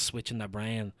get that switch in their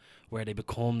brain where they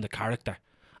become the character,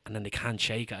 and then they can't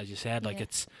shake it. As you said, like Yeah.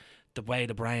 it's the way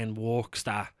the brain works.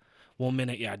 That 1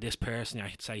 minute you're this person, you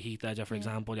say Heath Ledger for Yeah.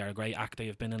 example, you're a great actor,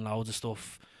 you've been in loads of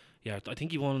stuff. Yeah, I think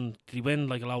did he win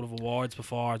like a lot of awards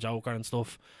before, Joker and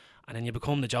stuff, and then you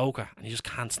become the Joker and you just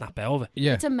can't snap out of it.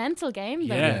 Yeah. It's a mental game,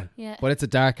 though. Yeah. Yeah. But it's a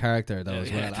dark character though Yeah, as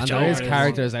yeah, well, the and there is Joker is-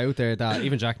 characters out there that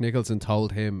even Jack Nicholson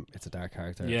told him it's a dark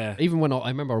character. Yeah. Even when I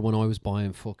remember when I was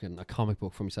buying fucking a comic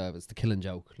book for myself, it's The Killing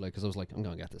Joke. Like, because I was like, I'm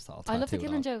gonna get this. I'll I love the tattoo it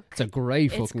Killing on. Joke. It's a great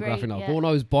It's fucking great, graphic novel. yeah. But when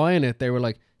I was buying it, they were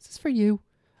like, "Is this for you?"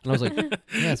 And I was like,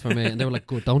 "Yeah, it's for me." And they were like,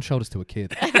 "Good, don't show this to a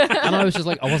kid." And I was just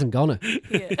like, I wasn't gonna.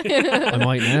 I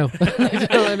might now. Do you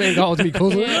know what I mean? Got it to me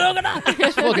cousin. Look at that.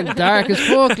 It's fucking dark as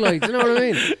fuck. Like, do you know what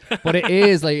I mean? But it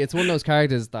is like it's one of those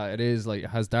characters that it is like it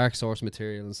has dark source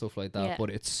material and stuff like that. Yeah. But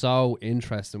it's so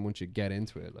interesting once you get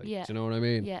into it. Like, Yeah. do you know what I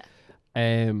mean? Yeah.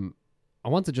 I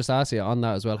want to just ask you on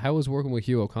that as well. How was working with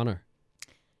Hugh O'Connor?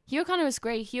 Hugh O'Connor was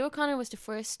great. Hugh O'Connor was the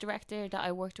first director that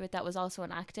I worked with that was also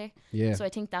an actor. Yeah. So I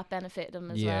think that benefited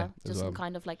him as Yeah, well. as Just well.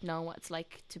 kind of like know what it's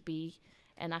like to be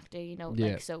an actor, you know. Yeah.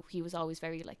 Like so he was always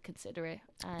very like considerate.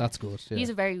 And That's good. Yeah. he's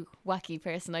a very wacky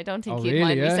person. I don't think Oh, he'd really?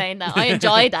 mind Yeah. me saying that. I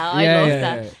enjoyed that. I Yeah, loved yeah,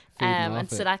 that. yeah. Feeding And off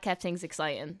so it. that kept things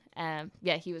exciting.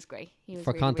 Yeah, he was great. He was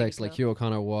For really, context, really like cool. Hugh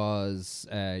O'Connor was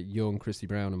young Christy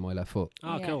Brown in My Left Foot.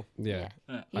 Oh, Yeah. cool. Yeah.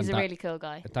 He's and a that- really cool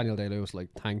guy. Daniel Day-Lewis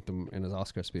like thanked him in his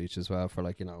Oscar speech as well for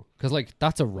like, you know, because like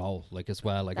that's a role like as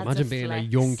well. Like That's imagine a being a flex.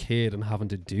 young kid and having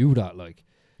to do that. Like,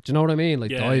 do you know what I mean? Like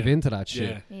Yeah, dive yeah. into that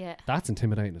shit. Yeah, Yeah. That's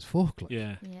intimidating as fuck. Like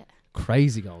yeah. Yeah.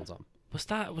 crazy goings on.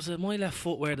 Was it My Left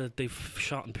Foot where they've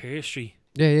shot in Pearse Street?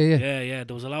 Yeah, yeah, yeah. Yeah.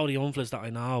 There was a lot of the young fellas that I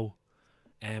know.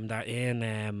 They're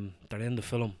in the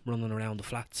film, running around the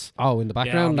flats. Oh, in the Yeah,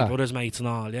 background, my that brothers, mates, and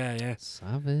all. Yeah.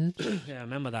 savage. Yeah, I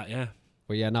remember that. Yeah.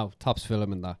 But yeah, no, Top's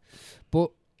film and that.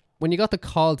 But when you got the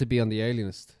call to be on The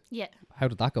Alienist, Yeah. how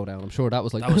did that go down? I'm sure that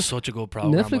was like That was such a good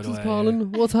program. by Netflix the is way,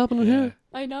 calling. What's happening Yeah. here?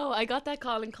 I know. I got that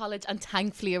call in college and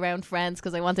thankfully around friends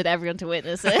because I wanted everyone to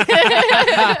witness it.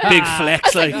 Big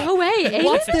flex, like, No way.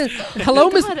 What's the hello,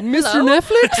 God, Mr. hello?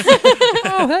 Netflix?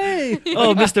 Oh hey.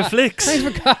 oh, Mr. Flicks.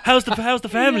 How's the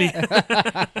family?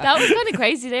 That was kind of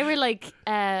crazy. They were like,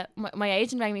 my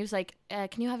agent rang me. He was like,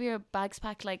 "Can you have your bags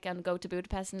packed, like, and go to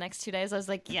Budapest in the next 2 days?" I was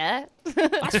like, "Yeah."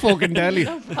 That's fucking deadly.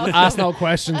 Ask no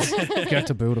questions. Get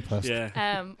to Budapest.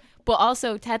 Yeah. But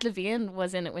also Ted Levine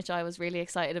was in it, which I was really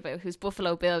excited about. Who's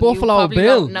Buffalo Bill? Buffalo you probably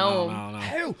Bill? Don't know him. No.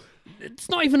 How? It's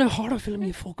not even a horror film,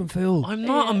 you fucking fool. I'm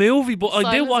not a movie, but I do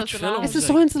Silence watch of the films. Lambs. It's the like-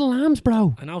 Silence of the Lambs,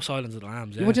 bro. I know Silence of the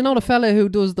Lambs. Yeah. Would you know the fella who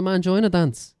does the Mangina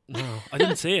dance? No, I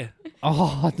didn't see it.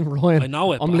 Oh, Ryan. I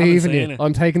know it. I'm but I haven't leaving seen you. it.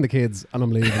 I'm taking the kids and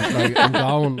I'm leaving. Like, I'm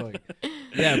going. Like,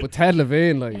 Yeah, but Ted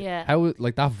Levine, like, Yeah. how,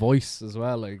 like, that voice as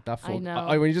well, like, that I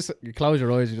know. when you close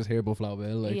your eyes, you just hear Buffalo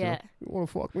Bill, like, Yeah. you want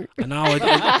to fuck me? And now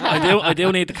I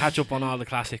do need to catch up on all the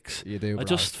classics. You do, I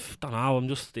just don't know. I'm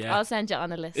just I'll send you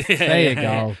on a list. There you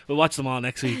go. We'll watch them all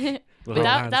next week. But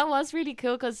that was really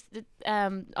cool because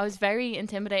I was very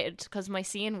intimidated because my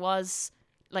scene was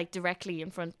like directly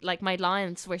in front, like my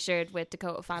lines were shared with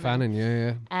Dakota Fanning.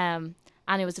 Yeah.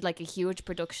 And it was like a huge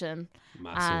production.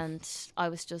 Massive. And I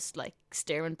was just like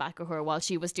staring back at her while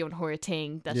she was doing her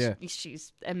thing that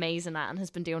she's amazing at and has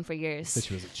been doing for years.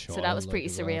 She was a child, so that was pretty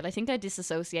like, surreal. well. I think I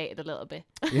disassociated a little bit.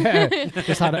 Yeah,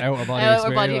 just had an out of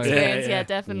body experience. Yeah, Yeah, yeah.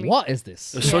 definitely. What is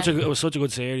this? It was such a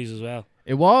good series as well.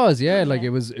 It was, Yeah. like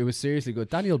it was seriously good.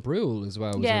 Daniel Brühl as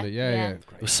well was Yeah, in it. Yeah. yeah.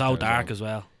 Great It was so actor dark as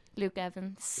well. Luke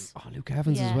Evans. Oh, Luke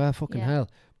Evans as Yeah, well. Fucking yeah. hell.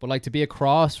 But like to be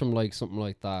across from like something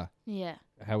like that. Yeah.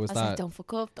 How was I was like, that? don't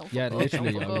fuck up, don't fuck Yeah, up.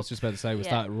 literally. don't I fuck was up. just about to say, was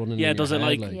Yeah. that running? Yeah, in does your it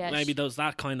head, like Yeah. maybe does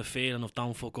that kind of feeling of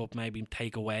don't fuck up maybe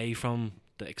take away from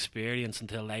the experience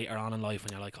until later on in life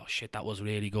when you're like, oh shit, that was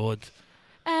really good.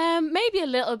 Maybe a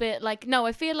little bit. Like, no,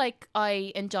 I feel like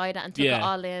I enjoyed it and took it Yeah.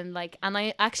 all in. Like, and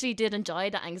I actually did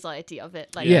enjoy the anxiety of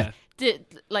it. Like, Yeah.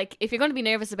 like if you're going to be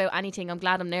nervous about anything, I'm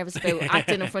glad I'm nervous about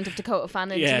acting in front of Dakota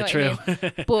Fanning. Yeah, do you know true. What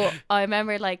I mean? But I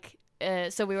remember like.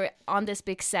 So we were on this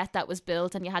big set that was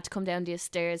built and you had to come down these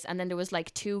stairs and then there was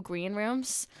like 2 green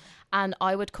rooms and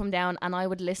I would come down and I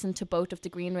would listen to both of the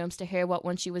green rooms to hear what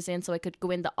one she was in so I could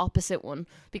go in the opposite one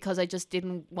because I just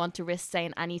didn't want to risk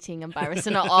saying anything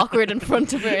embarrassing or awkward in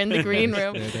front of her in the green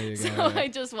room. Yeah, there you go, So yeah. I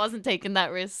just wasn't taking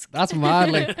that risk. That's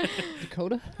mad. Like,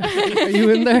 Dakota, are you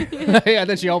in there? And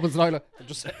then she opens the door, like, I'm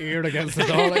just eared against the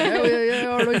door. Like, oh yeah,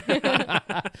 all right.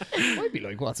 I'd be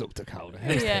like, what's up, Dakota?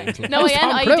 How's Yeah. things? Like, No, how's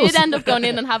Tom I Cruise? did end up going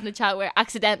in and having a chat with her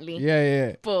accidentally.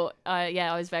 Yeah. But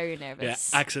yeah, I was very Yeah,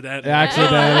 nervous. accident.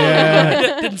 Accident, yeah.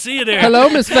 Didn't see you there. Hello,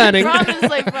 Miss Fanning. Promise,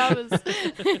 I promise.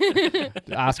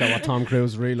 Ask her what Tom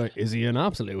Cruise is really like. Is he an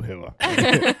absolute hooer?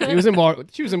 She was in War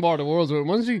of the Worlds with him,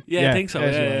 wasn't she? Yeah, I think so, she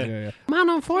yeah, was, yeah. yeah. Man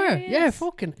on Fire. She Yeah, is.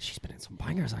 fucking. She's been in some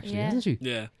bangers actually, Yeah. hasn't she?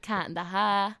 Yeah, Cat in the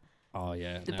Hat. Oh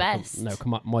yeah, The now best. Now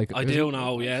come on, Mike. I do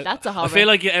know. Yeah, That's a I horror. feel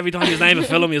like every time you name a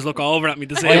film, you just look over at me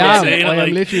to see I what am. I'm saying. I am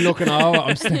Like, literally looking over.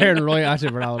 I'm staring right at you,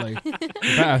 bro. Like, you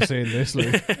better have seen this.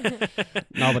 Like.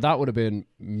 No, but that would have been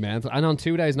mental. And on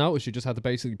 2 days' notice, you just had to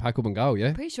basically pack up and go.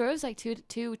 Yeah. Pretty sure it was like 2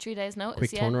 3 days notice.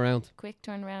 Quick yeah. turnaround. Quick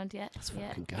turnaround. Yeah. That's yeah.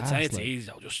 fucking I'd gas. say it's like.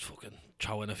 easy. I'll just fucking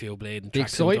throw in a few blade and The tracksuits or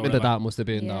excitement of whatever. that must have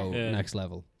been Yeah. though Yeah. next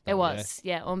level. It Oh, was,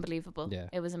 yeah, unbelievable. Yeah.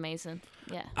 It was amazing.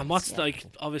 Yeah. And what's yeah. like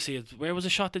obviously where was the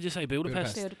shot? Did you say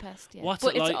Budapest? Budapest? Yeah. What's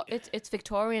but it it's like? it's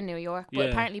Victorian New York, but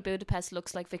Yeah. apparently Budapest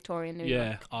looks like Victorian New Yeah,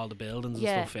 York. all the buildings and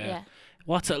Yeah, stuff. Yeah. yeah.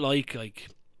 What's it like? Like,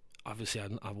 obviously,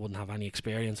 I wouldn't have any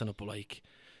experience in it, but like,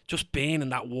 just being in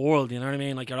that world, you know what I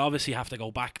mean? Like, you obviously have to go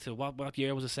back to what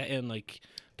year was it set in? Like,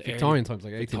 the Victorian times,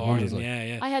 like 1800s. Victorian, Like.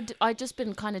 yeah. I just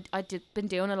been been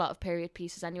doing a lot of period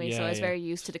pieces anyway, so Yeah, I was yeah. very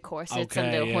used to the corsets Okay,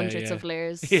 and the yeah, hundreds yeah. of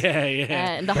layers. Yeah,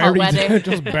 yeah. And the hot weather.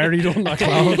 just buried under that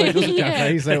cloud, like, just with your Yeah.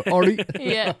 face out. Alright.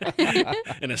 Yeah.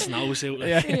 In a snowsuit.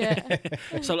 Like. Yeah.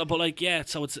 Yeah. So, but like, yeah.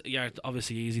 So it's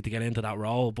obviously easy to get into that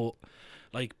role, but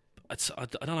like, I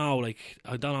don't know. Like,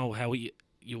 I don't know how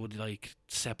you would like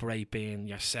separate being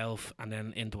yourself and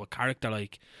then into a character.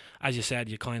 Like, as you said,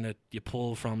 you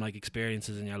pull from like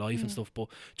experiences in your life and stuff. But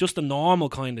just the normal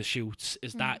kind of shoots,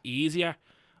 is that easier,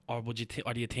 or would you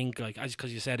or do you think like,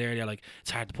 because you said earlier, like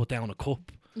it's hard to put down a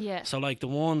cup. Yeah. So like the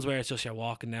ones where it's just you're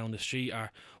walking down the street,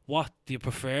 or what do you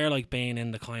prefer, like being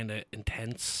in the kind of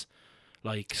intense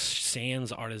like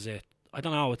scenes, or is it, I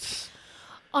don't know, it's,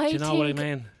 do you know what I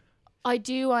mean? I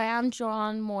do. I am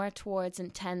drawn more towards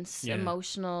intense, Yeah.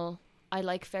 emotional. I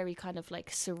like very kind of like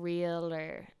surreal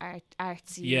or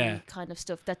artsy Yeah. kind of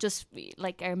stuff that just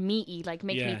like are meaty, like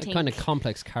make Yeah. me think. Kind of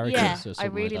complex characters. Yeah, or something I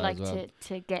really like, like that as well.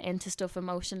 to get into stuff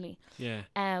emotionally. Yeah.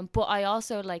 But I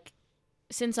also like,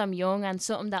 since I'm young, and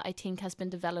something that I think has been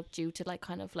developed due to like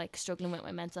kind of like struggling with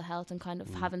my mental health and kind of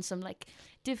having some like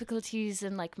difficulties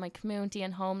in like my community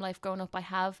and home life growing up, I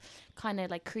have kind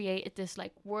of like created this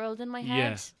like world in my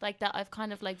head, like that I've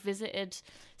kind of like visited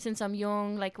since I'm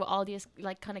young, like with all these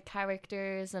like kind of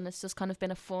characters, and it's just kind of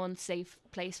been a fun, safe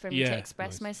place for me to Yeah.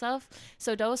 express Nice. myself.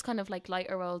 So those kind of like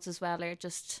lighter roles as well are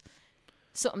just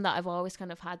something that I've always kind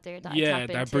of had there that I Yeah, tap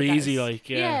they're into, breezy, that is- like,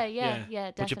 yeah. yeah,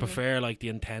 But definitely. you prefer like the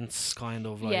intense kind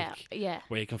of like, yeah,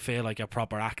 where you can feel like you're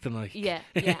proper acting, like. yeah,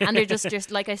 and they're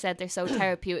just like I said, they're so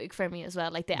therapeutic for me as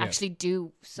well. Like they Yeah. actually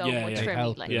do so Yeah, much yeah. They for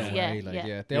help me. Like in a yeah. way, like,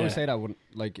 yeah. They always Yeah. say that when,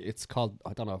 like, it's called,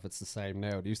 I don't know if it's the same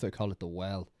now. They used to call it the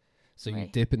well. So you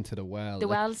Right. dip into the well. The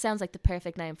like, well sounds like the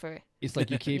perfect name for it. It's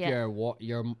like you keep Yeah.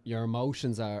 your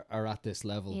emotions are at this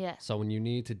level. Yeah. So when you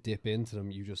need to dip into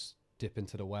them, you just dip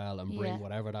into the well and bring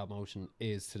whatever that emotion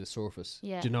is to the surface.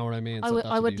 Yeah. Do you know what I mean?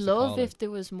 I would love if there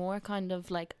was more kind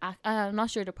of like I'm not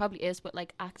sure there probably is, but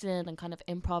like acting and kind of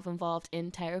improv involved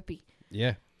in therapy.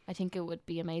 Yeah. I think it would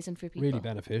be amazing for people. Really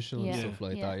beneficial and stuff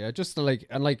like that. Yeah, just to like,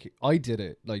 and like I did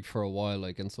it like for a while,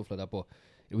 like, and stuff like that, but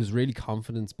it was really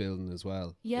confidence building as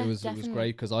well. Yeah, it was definitely.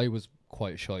 great because I was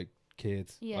quite a shy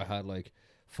kid. I had like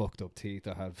fucked up teeth.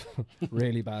 I had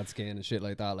really bad skin and shit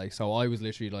like that. Like, so I was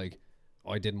literally like,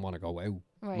 I didn't want to go out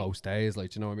most days. Like,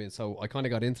 do you know what I mean? So I kind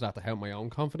of got into that to help my own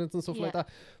confidence and stuff like that.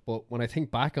 But when I think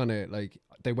back on it, like,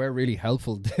 they were really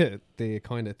helpful, the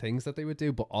kind of things that they would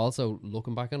do. But also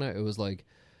looking back on it, it was like,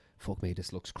 fuck me,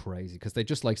 this looks crazy. Because they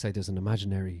just like say there's an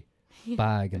imaginary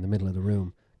bag in the middle of the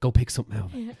room. Go pick something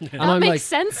out. Yeah. And that I'm makes like,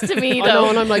 sense to me, though. I know,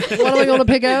 and I'm like, what am I going to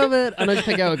pick out of it? And I just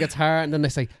pick out, it gets hard, and then they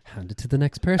say, hand it to the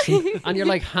next person. And you're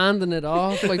like handing it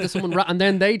off like to someone, and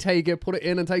then they take it, put it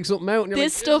in, and take something out. And you're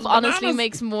this like, stuff honestly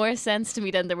makes more sense to me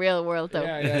than the real world, though.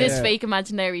 This fake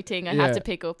imaginary thing I have to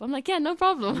pick up. I'm like, yeah, no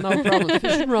problem. No problem.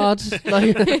 Fishing rods.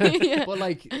 Like, but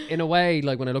like, in a way,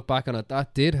 like when I look back on it,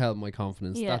 that did help my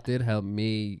confidence. That did help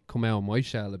me come out of my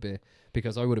shell a bit,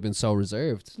 because I would have been so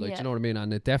reserved. Like, do you know what I mean?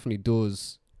 And it definitely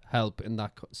does help in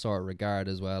that sort of regard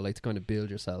as well, like to kind of build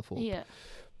yourself up. Yeah.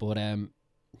 But I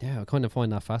kind of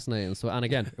find that fascinating. So, and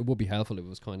again, it would be helpful if it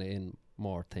was kind of in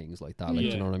more things like that. Like, do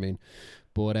you know what I mean?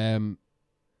 But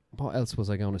what else was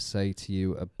I going to say to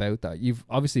you about that? You've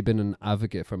obviously been an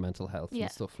advocate for mental health and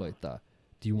stuff like that.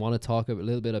 Do you want to talk a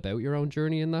little bit about your own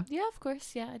journey in that? Yeah, of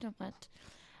course. Yeah, I don't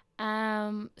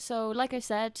mind. So like I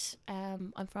said,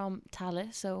 I'm from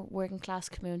Tallaght, so working class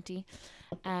community.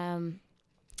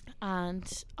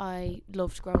 And I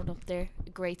loved growing up there. A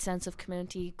great sense of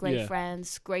community, great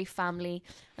friends, great family,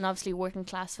 and obviously working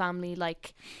class family,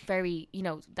 like very,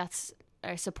 that's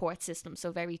our support system.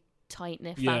 So very tight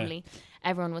knit family.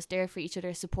 Everyone was there for each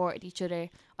other, supported each other.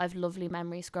 I have lovely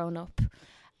memories growing up.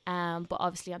 But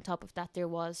obviously on top of that, there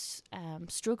was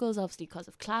struggles, obviously because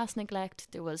of class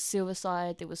neglect. There was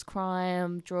suicide, there was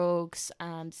crime, drugs,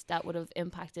 and that would have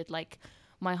impacted like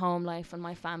my home life and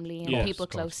my family and people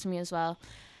close to me as well.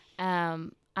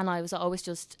 And I was always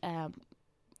just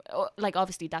like,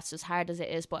 obviously that's just hard as it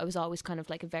is, but I was always kind of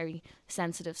like a very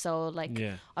sensitive soul. Like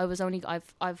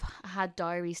I've had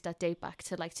diaries that date back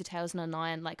to like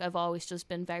 2009. Like I've always just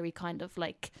been very kind of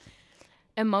like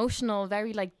emotional,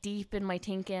 very like deep in my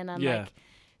thinking, and like,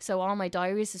 so all my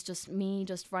diaries is just me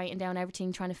just writing down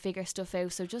everything, trying to figure stuff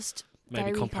out. So just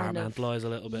maybe compartmentalize a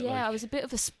little bit. Yeah, like, I was a bit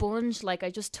of a sponge. Like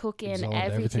I just took in absorbed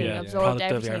everything, everything. absorbed product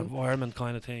everything. of your environment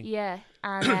kind of thing. Yeah,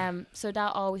 and so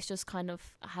that always just kind of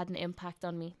had an impact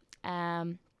on me.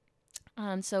 And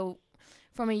so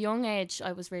from a young age,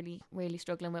 I was really, really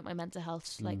struggling with my mental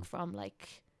health, like from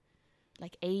like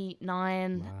 8,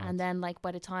 9, and then like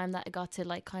by the time that I got to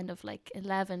like kind of like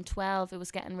 11, 12, it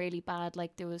was getting really bad.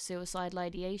 Like there was suicidal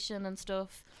ideation and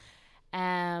stuff.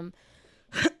 And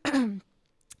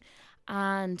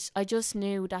I just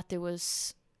knew that there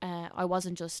was I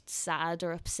wasn't just sad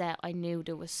or upset. I knew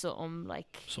there was something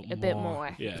a bit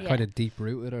more. Yeah. Quite a deep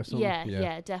rooted or something.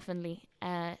 Yeah, definitely.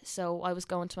 So I was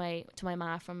going to my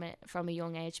ma from a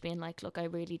young age, being like, look, I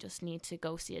really just need to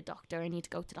go see a doctor. I need to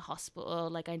go to the hospital.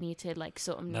 Like I need to like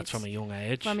something. That's from a young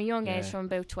age. From a young age, from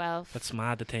about 12. That's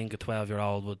mad to think a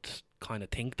 12-year-old would kind of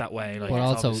think that way. Like, but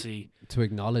also to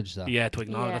acknowledge that. Yeah, to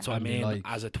acknowledge. That's what I mean. Like,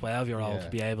 as a 12-year-old, to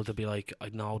be able to be like, I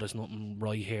know there's nothing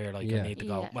right here. Like I need to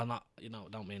go. Well, not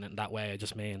don't mean it in that way. I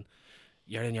just mean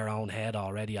you're in your own head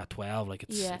already at 12. Like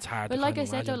it's hard. But to like kind I of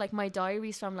said imagine. though, like my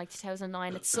diaries from like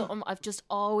 2009, it's something I've just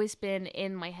always been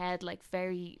in my head, like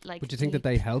very like. But do you think that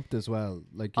they helped as well,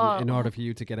 like in order for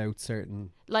you to get out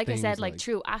certain? Like things, I said, like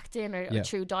through acting or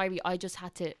through diary, I just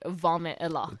had to vomit a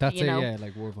lot. That's you know?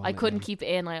 like word vomit. I couldn't keep it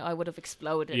in. I would have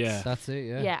exploded. Yeah, that's it.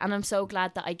 Yeah. Yeah, and I'm so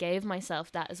glad that I gave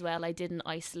myself that as well. I didn't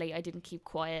isolate. I didn't keep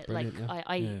quiet. Brilliant,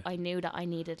 I knew that I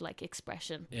needed like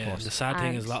expression. Yeah, the sad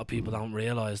thing is a lot of people don't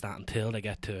realise that until they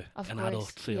get to an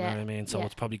adult. You know what I mean? So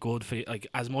it's probably good for you, like,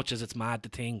 as much as it's mad to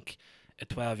think a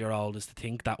 12-year-old is to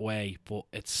think that way, but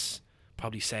it's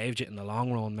probably saved you in the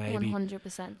long run, maybe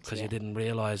 100%, because you didn't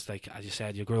realise, like as you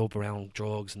said, you grew up around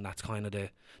drugs, and that's kind of the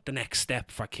next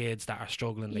step for kids that are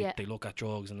struggling. They look at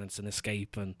drugs and it's an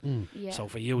escape, and so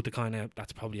for you to kind of,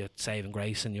 that's probably a saving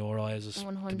grace in your eyes, is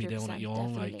to be doing it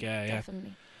young. Like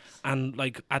definitely. And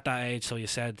like at that age, so you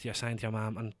said you're saying to your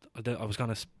mum, and I was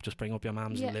gonna just bring up your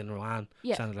mum's Lynn Rowan,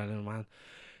 Senator Lynn Rowan.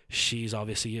 She's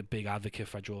obviously a big advocate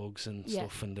for drugs and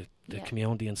stuff, and the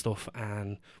community and stuff.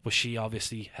 And was she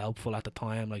obviously helpful at the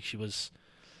time? Like she was.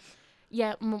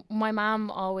 Yeah, my mum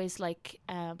always like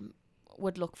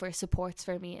would look for supports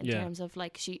for me in terms of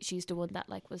like she's the one that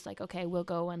like was like, okay, we'll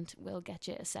go and we'll get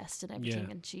you assessed and everything,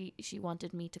 and she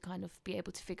wanted me to kind of be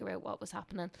able to figure out what was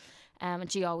happening,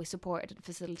 and she always supported and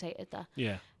facilitated that.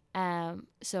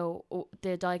 So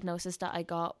the diagnosis that I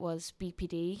got was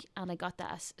BPD, and I got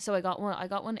that. So I got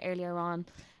one earlier on.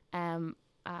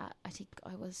 I think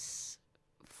I was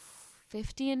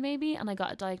 15 maybe, and I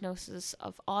got a diagnosis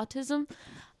of autism,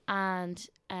 and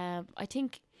I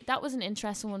think that was an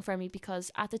interesting one for me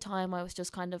because at the time I was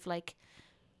just kind of like,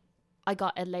 I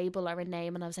got a label or a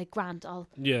name and I was like, Grant, I'll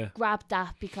grab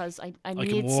that because I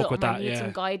need something, I need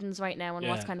some guidance right now on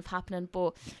what's kind of happening.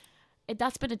 But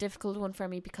that's been a difficult one for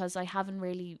me because I haven't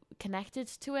really connected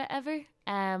to it ever.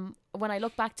 When I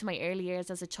look back to my early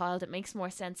years as a child, it makes more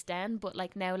sense then, but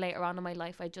like now later on in my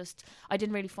life, I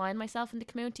didn't really find myself in the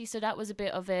community, so that was a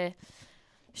bit of a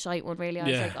shite one really. I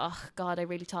was like, oh God, I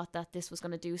really thought that this was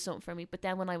going to do something for me. But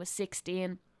then when I was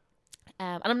 16,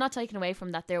 and I'm not taking away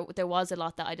from that, there was a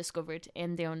lot that I discovered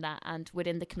in doing that and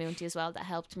within the community as well that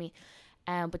helped me.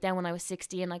 But then when I was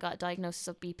 16, I got a diagnosis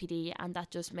of BPD, and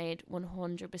that just made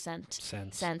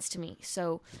 100% sense to me.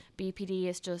 So BPD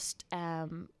is just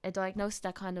a diagnosis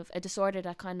that kind of, a disorder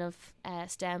that kind of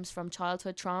stems from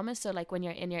childhood trauma. So like when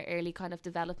you're in your early kind of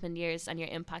development years and you're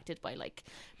impacted by like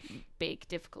big,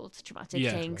 difficult, traumatic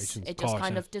things, it just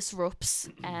kind of disrupts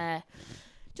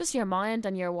just your mind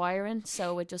and your wiring.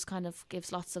 So it just kind of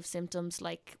gives lots of symptoms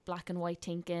like black and white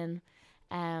thinking,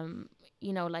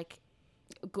 like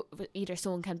either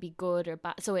someone can be good or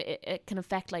bad, so it can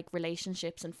affect like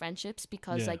relationships and friendships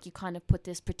because like you kind of put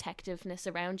this protectiveness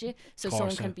around you, so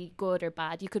someone can be good or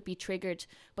bad. You could be triggered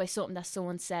by something that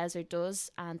someone says or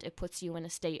does, and it puts you in a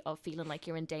state of feeling like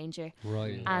you're in danger,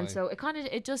 so it kind of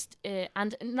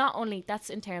and not only that's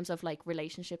in terms of like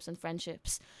relationships and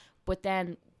friendships, but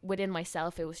then within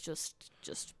myself it was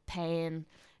just pain,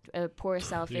 poor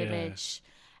self-image,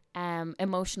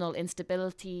 emotional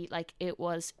instability. Like it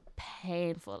was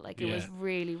painful, like it was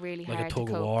really, really like hard a tug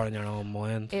to cope. of war in your own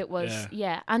mind. It was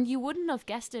and you wouldn't have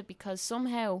guessed it because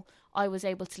somehow I was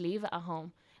able to leave it at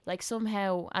home, like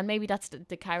somehow, and maybe that's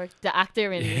the character, the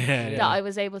actor in me, that I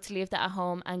was able to leave that at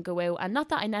home and go out. And not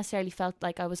that I necessarily felt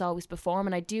like I was always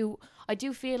performing. I do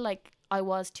feel like I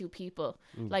was two people.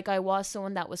 Like I was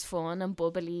someone that was fun and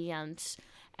bubbly and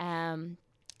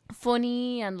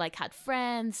funny and like had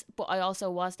friends, but I also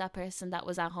was that person that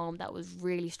was at home that was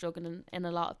really struggling in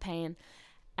a lot of pain.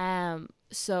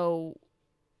 So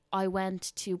I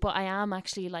went to, but I am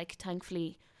actually like,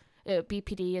 thankfully,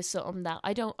 BPD is something that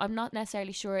I'm not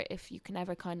necessarily sure if you can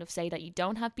ever kind of say that you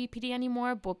don't have BPD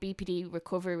anymore, but BPD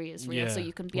recovery is real, so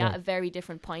you can be at a very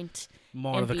different point.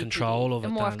 More of a control of it.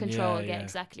 More of control,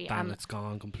 exactly. And it's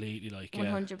gone completely, like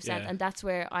 100%. And that's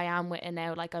where I am with it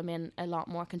now. Like I'm in a lot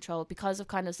more control because of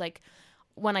kind of like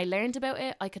when I learned about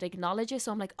it, I could acknowledge it.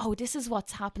 So I'm like, oh, this is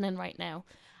what's happening right now.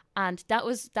 And that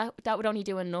would only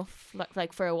do enough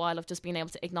like for a while of just being able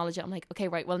to acknowledge it. I'm like, okay,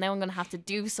 right, well now I'm going to have to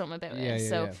do something about it.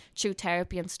 So through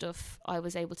therapy and stuff, I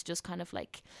was able to just kind of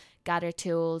like gather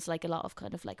tools, like a lot of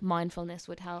kind of like mindfulness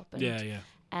would help.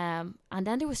 And, and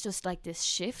then there was just like this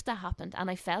shift that happened, and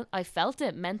I felt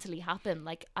it mentally happen,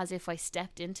 like as if I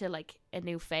stepped into like a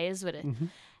new phase with it.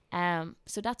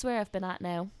 So that's where I've been at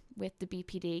now with the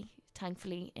BPD,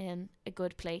 thankfully in a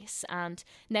good place. And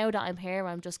now that I'm here,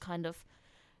 I'm just kind of,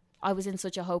 I was in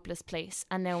such a hopeless place,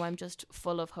 and now I'm just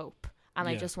full of hope, and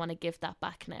I just want to give that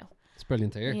back now. It's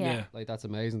brilliant to hear. Like that's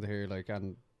amazing to hear. Like,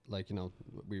 and like, you know,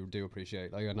 we do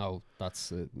appreciate, like, I know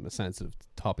that's a sensitive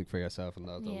topic for yourself, and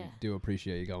that we do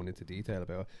appreciate you going into detail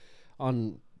about it.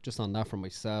 On that for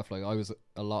myself, like I was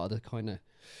a lot of the kind of,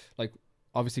 like,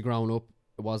 obviously growing up,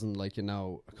 it wasn't like, you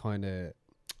know, kind of,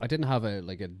 I didn't have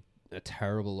a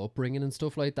terrible upbringing and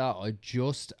stuff like that. I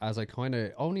just, as I kind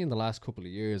of, only in the last couple of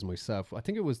years myself, I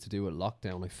think it was to do with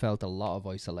lockdown, I felt a lot of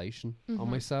isolation on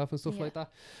myself and stuff like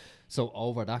that. So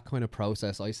over that kind of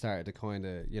process, I started to kind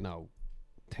of, you know,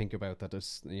 think about that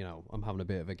there's, you know, I'm having a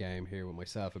bit of a game here with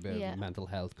myself, a bit of mental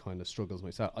health kind of struggles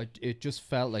myself. It just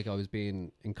felt like I was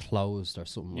being enclosed or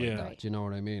something like that. Do you know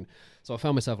what I mean? So I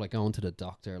found myself like going to the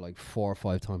doctor like 4 or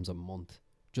 5 times a month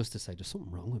just to say there's something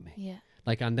wrong with me.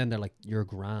 Like, and then they're like, you're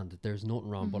grand, there's nothing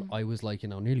wrong. But I was like, you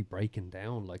know, nearly breaking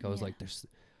down. Like I was like,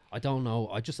 I don't know.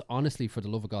 I just honestly, for the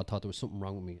love of God, thought there was something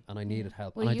wrong with me and I needed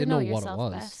help. Well, and I didn't know what it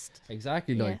was. Best.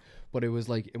 Exactly. Like, but it was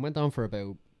like, it went on for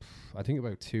about, I think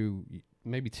about 2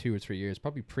 or 3 years,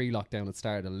 probably pre-lockdown. It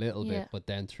started a little bit, but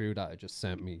then through that, it just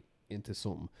sent me into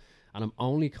something. And I'm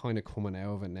only kind of coming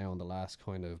out of it now in the last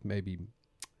kind of maybe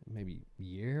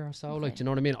year or so. Like, do you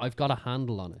know what I mean? I've got a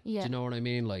handle on it. Do you know what I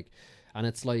mean? Like, and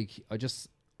it's like,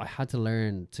 I had to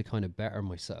learn to kind of better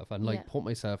myself and like put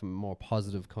myself in more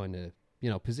positive kind of, you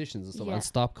know, positions and stuff, and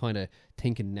stop kind of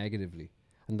thinking negatively.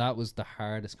 And that was the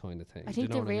hardest kind of thing. I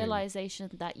think the realization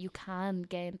that you can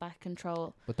gain back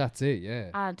control. But that's it,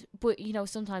 yeah. But you know,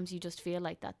 sometimes you just feel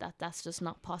like that's just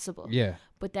not possible. Yeah.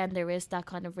 But then there is that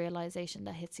kind of realization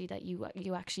that hits you that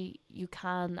you actually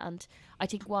can. And I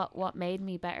think what made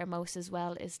me better most as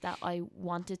well is that I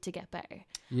wanted to get better.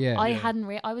 Yeah.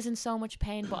 I was in so much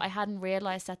pain, but I hadn't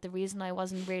realized that the reason I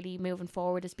wasn't really moving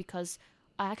forward is because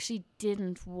I actually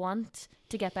didn't want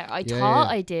to get better. I thought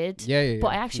I did, but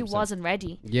I actually 100%. Wasn't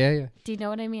ready. Yeah. Do you know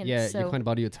what I mean? Yeah, so your kind of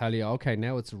body will tell you, okay,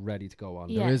 now it's ready to go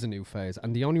on. There is a new phase.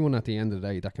 And the only one at the end of the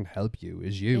day that can help you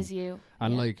is you.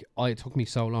 And like, it took me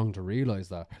so long to realize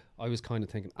that. I was kind of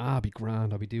thinking, I'll be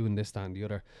grand, I'll be doing this, that and the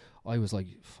other. I was like,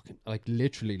 fucking, like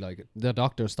literally, like the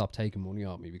doctors stopped taking money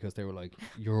off me because they were like,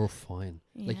 you're fine.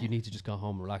 Like, you need to just go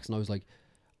home and relax. And I was like,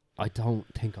 I don't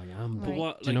think I am. But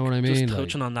what, do you know what I mean? Just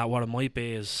touching on that, what it might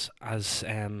be is, as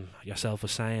yourself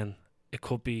was saying, it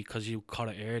could be because you caught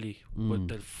it early with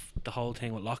the whole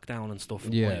thing with lockdown and stuff.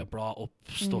 Might have brought up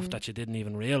stuff that you didn't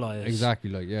even realise. Exactly,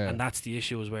 like, yeah. And that's the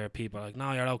issue, is where people are like,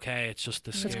 no, you're okay, it's just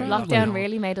the scary lockdown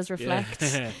really made us reflect.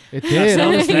 It did,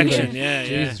 honestly. Like, yeah,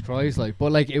 Jesus Christ, like,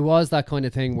 but like, it was that kind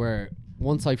of thing where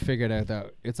once I figured out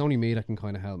that it's only me that can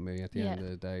kind of help me at the end of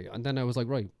the day, and then I was like,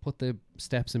 right, put the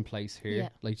steps in place here.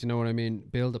 Like, do you know what I mean?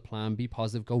 Build a plan, be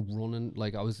positive, go running.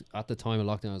 Like, I was at the time of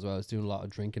lockdown as well, I was doing a lot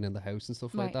of drinking in the house and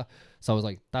stuff like that. So I was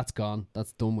like, that's gone,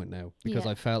 that's done with now, because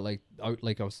I felt like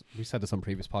we said this on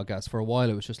previous podcasts. For a while,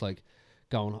 it was just like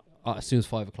going as soon as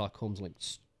 5 o'clock comes, like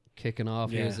kicking off.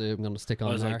 Here's I'm gonna stick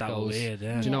on like Narcos. Weird,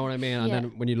 do you know what I mean? And then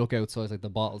when you look outside, like the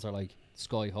bottles are like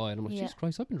sky high, and I'm like, Jesus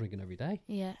Christ, I've been drinking every day.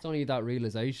 It's only that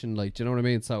realization, like, do you know what I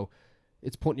mean? So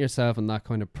it's putting yourself in that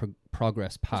kind of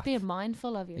progress path. Just being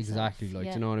mindful of yourself. Exactly, like,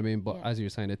 do you know what I mean? But as you were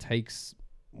saying, it takes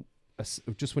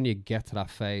just when you get to that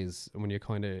phase, and when you're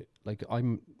kind of like,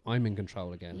 I'm in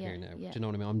control again here now. Do you know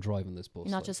what I mean? I'm driving this bus.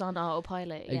 You're not just on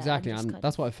autopilot. Exactly, and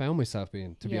that's what I found myself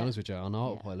being, to be honest with you, on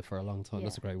autopilot for a long time.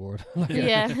 That's a great word.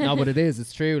 No, but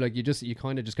it's true. Like, you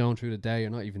kind of just going through the day, you're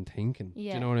not even thinking. Do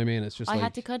you know what I mean? It's just I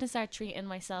had to kind of start treating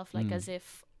myself like as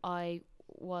if I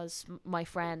was my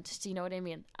friend. Do you know what I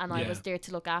mean? And I was there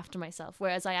to look after myself,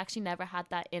 whereas I actually never had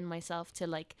that in myself, to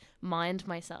like mind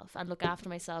myself and look after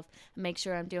myself and make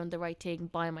sure I'm doing the right thing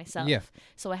by myself.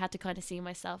 So I had to kind of see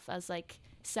myself as like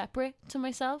separate to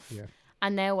myself,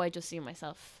 and now I just see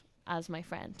myself as my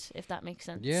friend, if that makes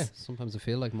sense. Sometimes I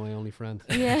feel like my only friend.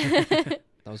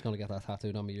 I was going to get that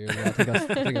tattooed on me years ago.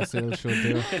 I think I still should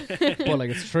do it. But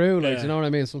like, it's true, like, do you know what I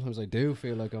mean? Sometimes I do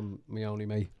feel like I'm my only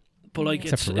mate. But like,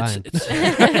 it's I'm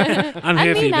I'm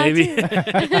here for you, baby.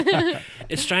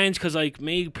 It's strange because, like,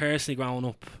 me personally growing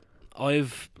up, I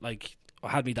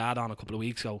had my dad on a couple of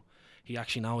weeks ago. He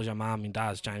actually knows your mum. My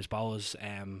dad's James Bowes,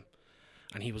 and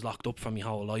he was locked up for my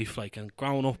whole life. Like, and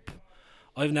growing up,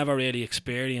 I've never really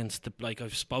experienced like,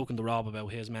 I've spoken to Rob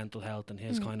about his mental health and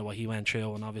his kind of what he went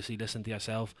through, and obviously listen to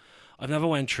yourself. I've never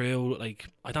went through, like,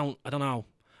 I don't know.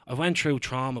 I've went through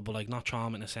trauma, but like not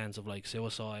trauma in the sense of like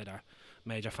suicide or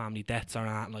major family deaths or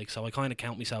that, like, so I kind of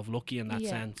count myself lucky in that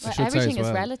sense. Well, everything is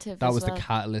relative. That was the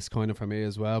catalyst kind of for me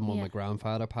as well. When my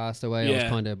grandfather passed away, I was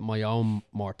kind of, my own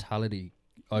mortality,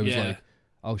 I was like,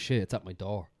 oh shit, it's at my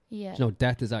door. You know,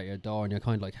 death is at your door, and you're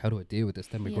kind of like, how do I deal with this?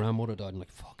 Then my grandmother died, and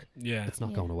like, fuck, it's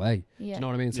not going away. Do you know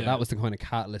what I mean? So that was the kind of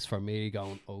catalyst for me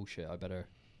going, oh shit, I better,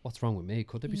 what's wrong with me?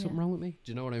 Could there be something wrong with me?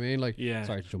 Do you know what I mean? Like,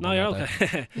 sorry to jump on. No, you're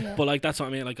okay. But like, that's what I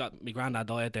mean. Like, my granddad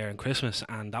died there on Christmas,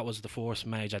 and that was the first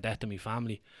major death in my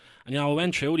family. And, you know, I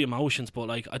went through the emotions, but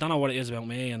like, I don't know what it is about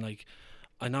me. And like,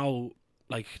 I know,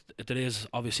 like, there is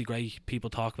obviously great people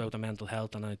talk about the mental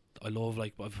health, and I love,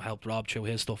 like, I've helped Rob through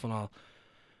his stuff and all.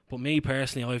 But me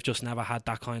personally, I've just never had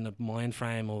that kind of mind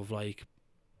frame of like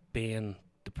being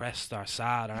depressed or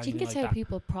sad or anything like that. I think it's how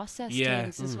people process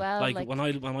things as well. Like when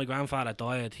my grandfather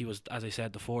died, he was, as I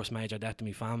said, the first major death in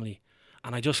my family,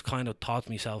 and I just kind of thought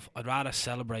to myself, I'd rather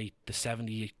celebrate the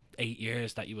 78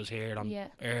 years that he was here on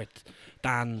Earth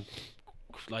than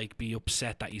like be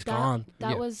upset that he's gone.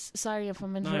 That was, sorry if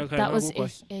I'm interrupting, that was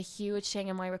a huge thing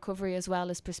in my recovery as well,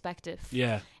 as perspective.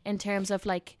 In terms of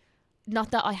like,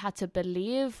 not that I had to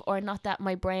believe, or not that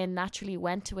my brain naturally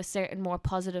went to a certain more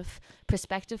positive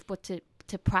perspective, but to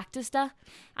practice that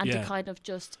and to kind of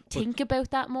just think about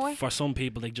that more. For some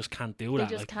people, they just can't do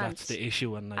that. Like, that's the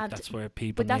issue, and like, that's where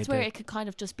people. But that's where it could kind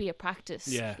of just be a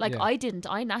practice.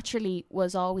 I naturally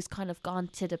was always kind of gone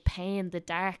to the pain, the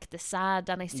dark, the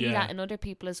sad, and I see that in other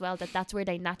people as well. That's where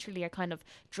they naturally are kind of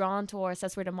drawn towards.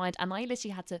 That's where the mind. And I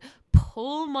literally had to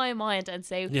pull my mind and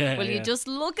say, Yeah, will you yeah. just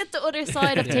look at the other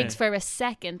side of Yeah. things for a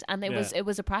second? And Yeah. it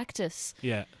was a practice.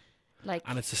 Yeah. Like,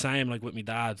 And it's the same like with my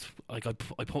dad. Like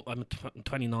I'm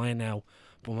 29 now,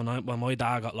 but when my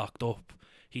dad got locked up,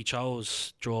 he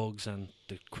chose drugs and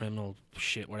the criminal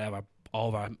shit, whatever,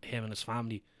 over him and his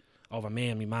family, over me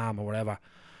and my mum or whatever.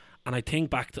 And I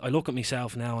think I look at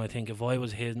myself now and I think if I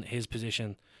was in his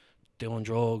position, doing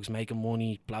drugs, making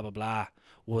money, blah blah blah,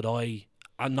 would I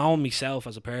knowing myself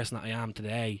as a person that I am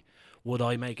today, would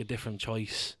I make a different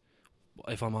choice?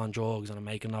 If I'm on drugs and I'm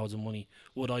making loads of money,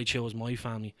 would I choose my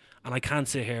family? And I can't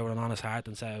sit here with an honest heart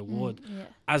and say I would. yeah.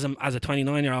 As a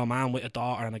 29-year-old man with a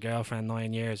daughter and a girlfriend,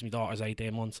 9 years, my daughter's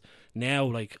 18 months. Now,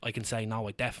 like, I can say no,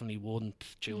 I definitely wouldn't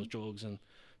choose drugs, and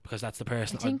because that's the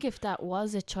person. I think if that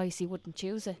was a choice, he wouldn't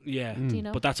choose it. Yeah, Do you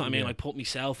know? but that's what I mean. Yeah. I put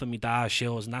myself in my dad's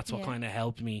shoes, and that's what Yeah. kind of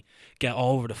helped me get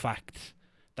over the fact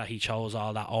that he chose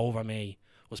all that over me.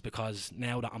 Was because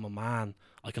now that I'm a man,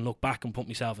 I can look back and put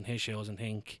myself in his shoes and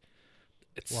think,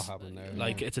 it's What happened there?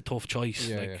 like Yeah. it's a tough choice.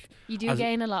 Yeah, like yeah. You do as-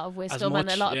 gain a lot of wisdom, and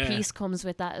a much- lot of yeah. peace comes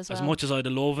with that as well. as much as I'd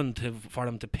have loved for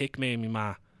him to pick me and my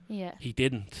ma, Yeah. he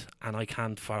didn't, and I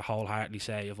can't for wholeheartedly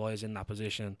say if I was in that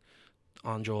position,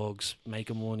 on drugs,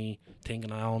 making money,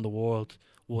 thinking I own the world,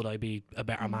 would I be a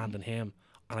better man than him?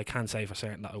 And I can't say for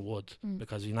certain that I would,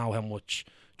 because you know how much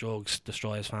drugs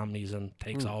destroys families and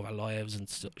takes over lives and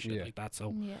shit Yeah. like that.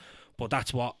 So, Yeah. but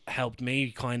that's what helped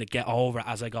me kind of get over it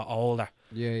as I got older.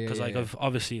 Yeah, yeah. Because like yeah. I've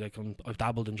obviously I've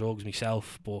dabbled in drugs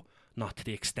myself, but not to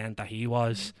the extent that he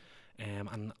was.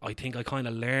 And I think I kind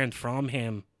of learned from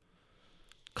him,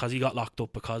 because he got locked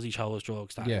up because he chose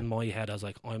drugs. That Yeah. in my head I was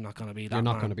like, I'm not going to be that. You're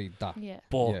not man. going to be that. Yeah.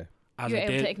 But Yeah. as You're I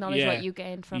able did, to acknowledge yeah, what you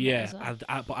gained from it yeah. as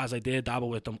well. But as I did dabble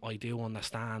with them, I do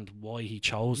understand why he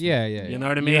chose them. Yeah, yeah. You yeah. know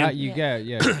what I You, mean? you Yeah. get,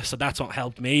 yeah. So that's what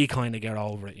helped me kind of get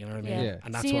over it. You know what I mean? Yeah.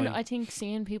 And that's seeing, why. I think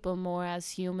seeing people more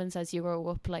as humans as you grow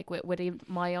up, like with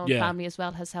my own Yeah. family as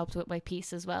well, has helped with my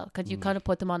peace as well. Because you kind of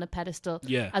put them on a pedestal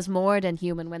Yeah. as more than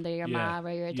human when they're your Yeah. ma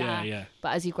or your Yeah, dad. yeah.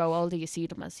 But as you grow older, you see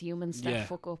them as humans that Yeah.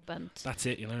 fuck up and That's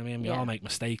it, you know what I mean? We Yeah. all make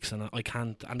mistakes, and I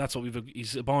can't. And that's what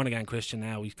he's a born again Christian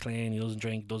now. He's clean. He doesn't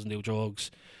drink. Doesn't do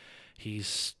drugs.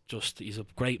 He's a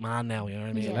great man now. You know what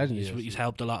I mean? He's a legend, He's, he is. he's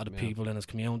helped a lot of the Yeah. people in his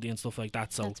community and stuff like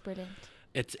that. So that's brilliant.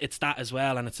 it's that as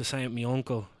well, and it's the same with my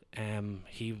uncle.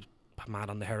 He was mad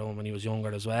on the heroin when he was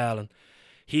younger as well, and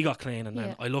he got clean. And then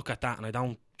Yeah. I look at that and I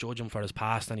don't judge him for his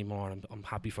past anymore. I'm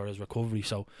happy for his recovery.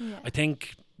 So Yeah. I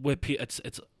think with it's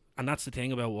and that's the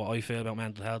thing about what I feel about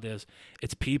mental health is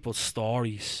it's people's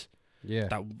stories Yeah.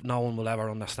 that no one will ever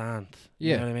understand.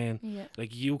 Yeah. You know what I mean? Yeah.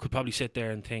 Like you could probably sit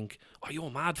there and think, "Oh, you're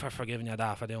mad for forgiving your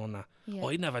dad for doing that." Yeah.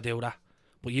 I'd never do that.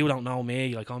 But you don't know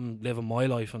me. Like I'm living my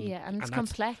life, and Yeah, and it's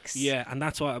that's- complex. yeah, and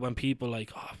that's why when people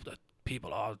like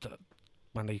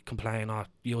when they complain or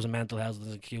using mental health as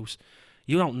an excuse,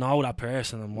 you don't know that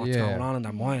person and what's Yeah. going on in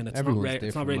their mind. It's Everyone's not it's not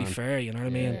different, really man. fair. You know what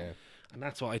I mean? Yeah. And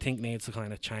that's what I think needs to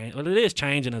kind of change. Well, it is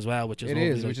changing as well, which is It lovely,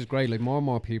 is, like- which is great. Like more and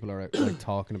more people are like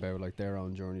talking about like their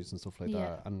own journeys and stuff like Yeah.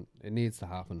 that, and it needs to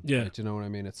happen. Yeah. Like, do you know what I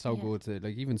mean? It's so Yeah. good to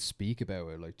like even speak about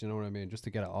it. Like, do you know what I mean? Just to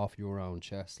get it off your own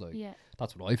chest. Like, Yeah.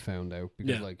 that's what I found out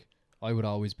because Yeah. like I would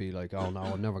always be like, oh no,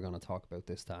 I'm never gonna talk about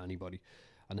this to anybody.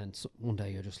 And then one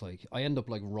day you're just like, I end up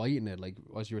like writing it. Like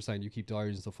as you were saying, you keep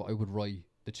diaries and stuff. I would write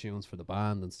the tunes for the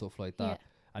band and stuff like that. Yeah.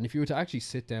 And if you were to actually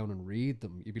sit down and read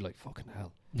them, you'd be like, fucking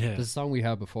hell. yeah, There's a song we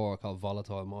had before called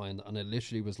Volatile Mind, and it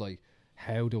literally was like,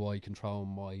 how do I control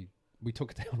my... We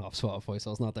took it down off Spotify, so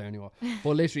it's not there anymore.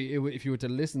 But literally, if you were to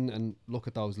listen and look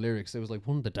at those lyrics, it was like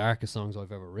one of the darkest songs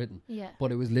I've ever written. Yeah.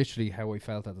 But it was literally how I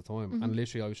felt at the time. Mm-hmm. And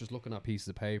literally, I was just looking at pieces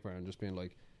of paper and just being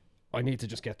like, I need to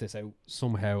just get this out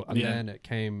somehow. And Yeah. then it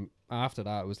came after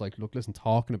that, it was like, look, listen,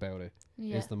 talking about it is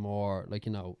Yeah. the more, like,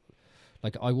 you know,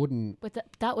 like I wouldn't... But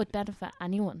that would benefit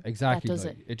anyone. Exactly, That does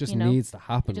like, it. it just you know? needs to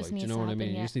happen. It just Like, do you needs know to what I happen, mean?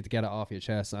 yeah. You just need to get it off your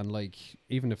chest, and like,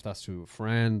 even if that's to a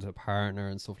friend, a partner,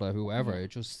 and stuff like whoever, Yeah.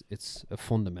 it's a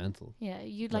fundamental. Yeah.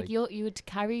 You'd like- you would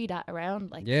carry that around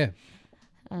like. Yeah,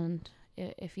 And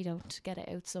if you don't get it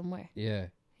out somewhere. yeah.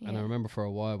 And I Yeah. remember for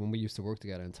a while when we used to work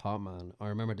together in Top Man, I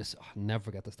remember this. I'll never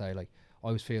forget this day. Like,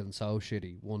 I was feeling so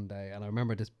shitty one day, and I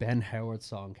remember this Ben Howard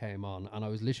song came on, and I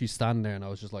was literally standing there, and I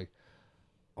was just like,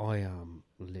 I am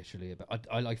literally about.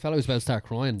 I like felt I was about to start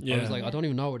crying. I Yeah. was like, I don't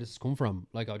even know where this has come from.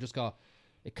 Like, I just got.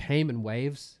 It came in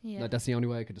waves. Yeah. Like, that's the only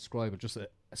way I could describe it. Just a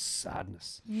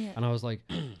sadness. Yeah. And I was like,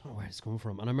 I don't know where it's come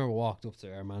from. And I remember I walked up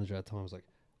to our manager at the time. I was like,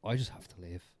 I just have to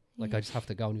leave. Like, Yeah. I just have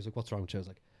to go. And he was like, what's wrong with you? I was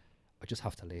like, I just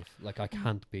have to leave. Like, I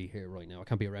can't be here right now. I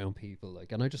can't be around people.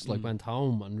 Like, and I just like went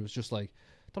home and it was just like,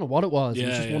 I don't know what it was. It was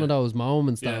Yeah, just yeah. one of those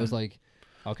moments that Yeah. was like,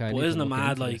 Okay. But isn't it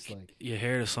mad, like, you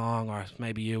hear the song, or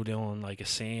maybe you doing like a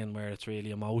scene where it's really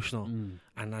emotional,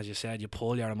 and as you said, you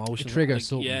pull your emotions. It triggers like,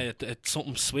 something. Yeah,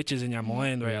 something switches in your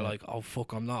mind where you're like, oh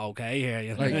fuck, I'm not okay here. You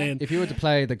know Like, what I mean? if you were to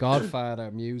play the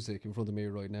Godfather music in front of me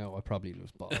right now, I'd probably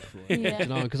lose balls. Right? You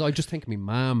know, because I just think of my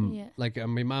mum. Yeah. Like,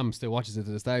 and my mum still watches it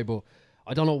to this day, but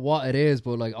I don't know what it is.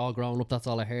 But like, all growing up, that's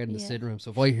all I heard in the sitting room.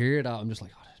 So if I hear that, I'm just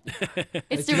like,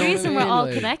 it's you the know what I reason mean? we're all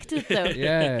Like, connected, though.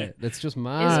 yeah, it's just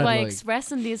mad. Is by like,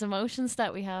 expressing these emotions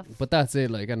that we have. but that's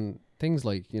it. Like, and things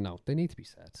like, you know, they need to be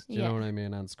said. Do you Yeah. know what I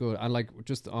mean? And it's good. And like,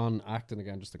 just on acting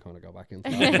again, just to kind of go back into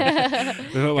that.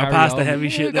 We're Carry past the on. heavy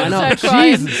shit We're I now. know, Start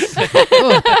crying. Jesus.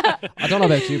 I don't know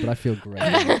about you, but I feel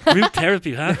great. Group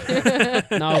therapy, huh?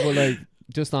 No, but like,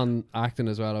 just on acting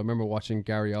as well, I remember watching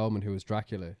Gary Oldman, who was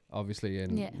Dracula, obviously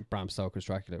in Bram Stoker's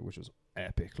Dracula, which was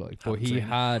epic. Like, but Haven't he seen it.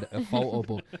 had a photo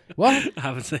book. What? I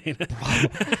haven't seen it.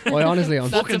 Well, honestly, I'm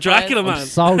Fucking surprised. Dracula, I'm man.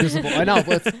 so disappointed. I know,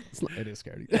 but it is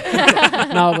scary.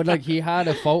 No, but like, he had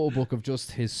a photo book of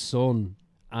just his son,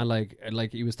 and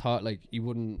like he was taught, like, he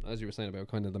wouldn't, as you were saying about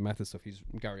kind of the method stuff.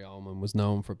 Gary Oldman was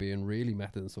known for being really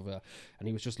method and stuff like that, and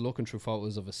he was just looking through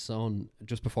photos of his son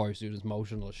just before he was doing his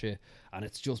emotional shit, and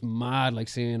it's just mad, like,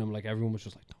 seeing him, like, everyone was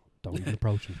just like, don't even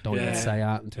approach him, don't even Yeah. say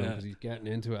anything to him, Yeah. because he's getting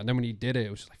into it. And then when he did it,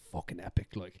 it was just like fucking epic,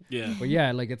 like. Yeah. But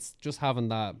yeah, like, it's just having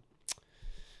that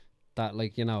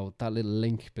like, you know, that little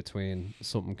link between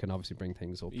something can obviously bring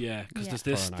things up. Yeah, because Yeah. there's For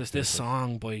this an there's actor, this so.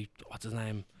 song by, what's his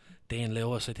name, Dean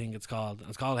Lewis, I think it's called.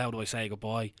 It's called How Do I Say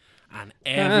Goodbye, and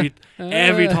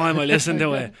every time I listen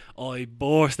to it, I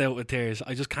burst out with tears.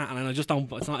 I just can't, and I just don't.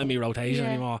 It's not in my rotation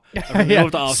Yeah. anymore. I've removed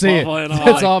it off See it. Spotify and all.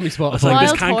 It's Like, all me Spotify. it's like, this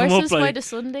Wild can't come up, Horses by like- the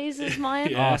Sundays is mine.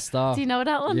 Yeah. Oh, stop. Do you know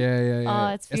that one? Yeah.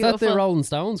 Oh, it's Is that the beautiful. Rolling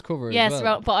Stones cover? as Yes,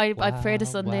 well? but I prefer the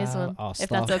Sundays wow. one. Oh, if stop.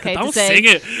 that's okay don't to say. sing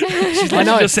it. She's I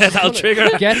know, literally just said that'll trigger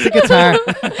it. Get the guitar.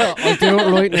 I'll do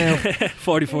it right now.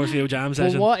 44 View Jam But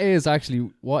session. what is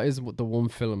the one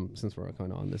film, since we're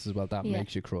kind of on this as well, that Yeah.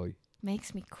 makes you cry?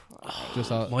 Makes me cry. Just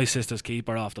My sister's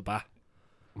keeper off the bat.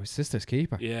 my sister's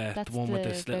keeper. Yeah, That's the one with the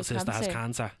this little the sister has cancer.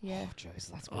 cancer. Yeah. Oh, jeez,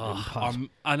 that's Oh,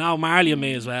 I know Marley and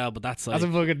me as well, but that's like, That's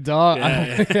a fucking dog.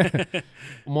 yeah,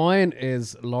 Mine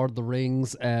is Lord of the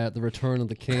Rings, The Return of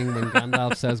the King, when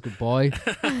Gandalf says goodbye.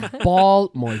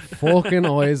 Ball my fucking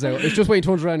eyes out. It's just when he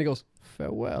turns around and he goes,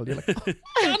 farewell. You're like, oh,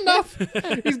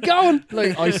 Gandalf, he's going.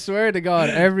 Like, I swear to God,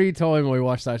 every time I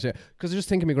watch that shit, because I just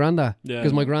think of my granddad. Yeah.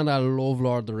 Because my granddad loved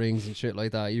Lord of the Rings and shit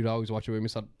like that. He'd always watch it with me.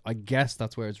 So I guess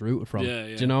that's where it's rooted from. Yeah, Do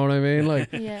yeah. you know what I mean? Like,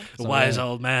 Yeah. a So, wise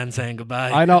old man saying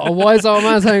goodbye. I know, a wise old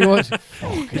man saying what?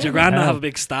 Did your granddad have a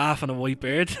big staff and a white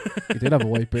beard? He did have a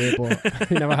white beard, but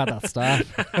he never had that staff.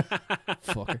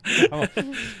 Fucker. Oh,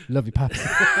 love you, Paps.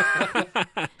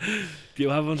 Do you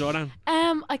have one, Jordan?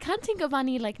 I can't think of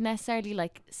any like necessarily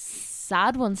like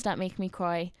sad ones that make me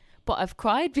cry, but I've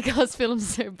cried because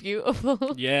films are beautiful.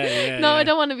 Yeah. No, I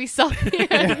don't want to be sorry.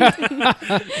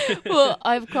 Well,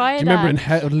 I've cried. Do you remember in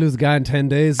How to Lose a Guy in 10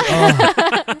 Days?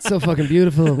 Oh, it's so fucking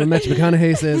beautiful when Matthew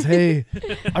McConaughey says, hey,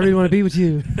 I really want to be with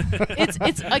you.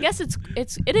 it's I guess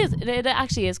it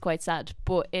actually is quite sad,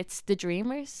 but it's The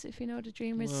Dreamers, if you know The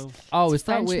Dreamers. Well, Oh, It's is a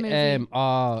that French with movie.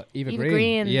 Eva Eva Green?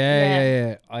 Green,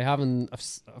 Yeah. I've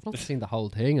not seen the whole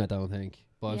thing, I don't think.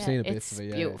 But I've Yeah, seen a bit it's of it,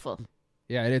 yeah. beautiful.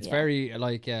 Yeah, and it's Yeah. very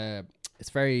like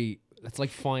it's like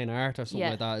fine art or something Yeah,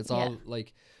 like that. It's yeah. all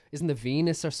like, isn't the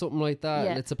Venus or something like that?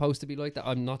 Yeah. It's supposed to be like that.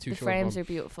 I'm not too The sure. frames but are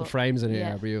beautiful. the frames in it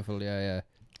Yeah. are beautiful. Yeah.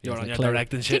 you're It's on like your clever.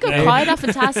 directing I shit think I now. cried at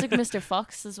Fantastic Mr.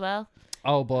 Fox as well.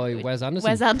 Oh boy, Wes Anderson.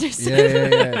 Wes Anderson.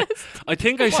 Yeah. I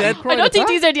think I said. I don't think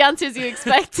these are the answers you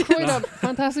expect.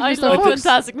 Fantastic I Mr. love Fox.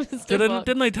 Fantastic Mr. Fox.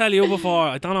 Didn't I tell you before?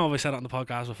 I don't know if I said it on the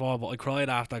podcast before, but I cried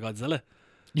after Godzilla.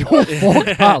 You're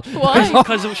fucked, pal. Why?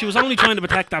 Because she was only trying to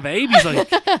protect her babies, like,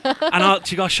 and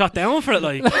she got shot down for it,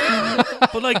 like.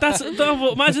 But like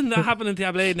imagine that happening to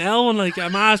your blade now, and like a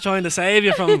man's trying to save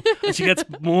you from, and she gets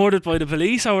murdered by the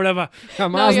police or whatever. Your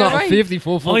man's you're not right. a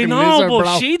 50-foot fucking I know, lizard, but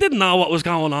bro. she didn't know what was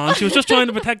going on. She was just trying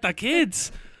to protect her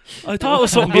kids. I thought it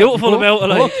was something beautiful about it,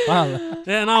 like. Pal.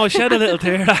 Yeah, no, I shed a little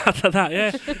tear after that.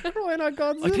 Yeah, Why not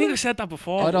Godzilla? I think I said that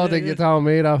before. I don't think yeah. you told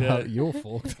me that. Yeah. Pal. You're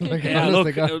fucked. Like, Yeah, honest look,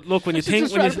 to God. look when you She's think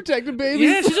just when trying you, to protect the babies.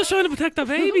 yeah, she's just trying to protect her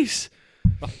babies.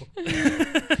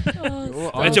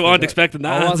 Oh, Bet you weren't expecting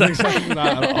that I wasn't answer. expecting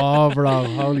that. Oh, bro,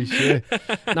 holy shit.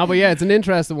 No, but yeah, it's an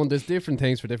interesting one. There's different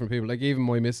things for different people. Like even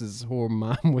my missus, her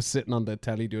mum was sitting on the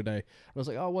telly the other day. I was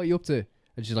like, oh, what are you up to?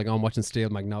 And she's like, oh, I'm watching Steel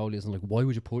Magnolias. And I'm like, why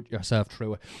would you put yourself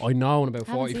through it? I know in about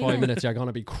Haven't seen 45 it. minutes you're going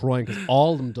to be crying because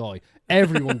all of them die.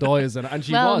 Everyone dies in it. And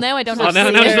she Well, was. now I don't Oh, have now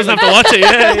to she see it. doesn't have to watch it.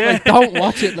 Yeah. Like, don't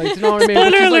watch it. Like, do you know what I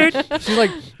mean? But Spoiler she's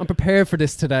like, I'm prepared for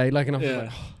this today. Like, and I'm Yeah.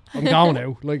 like, I'm going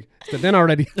out. Like, it's the dinner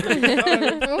already.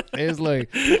 It's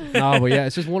like, no, but yeah,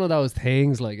 it's just one of those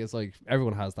things. Like, it's like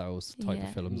everyone has those type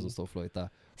of films and stuff like that.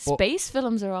 Space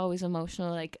films are always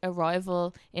emotional, like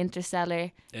Arrival,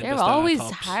 Interstellar. They're Interstellar always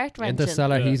tops. heart-wrenching.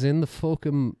 Interstellar, Yeah. he's in the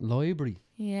fucking library.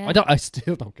 Yeah. I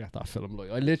still don't get that film. Like,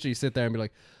 I literally sit there and be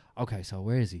like, okay, so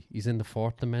where is he? He's in the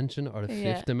 4th dimension or the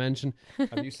 5th dimension.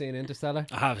 Have you seen Interstellar?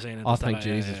 I have seen it. Oh, thank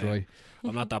Jesus, right.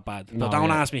 I'm not that bad. No, But don't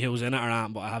yeah. ask me who's in it or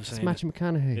not, but I have It's seen it. Matthew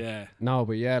McConaughey. Yeah. No,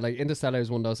 but yeah, like Interstellar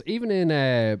is one of those. Even in,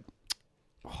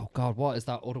 oh God, what is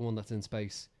that other one that's in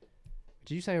space?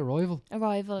 Did you say Arrival?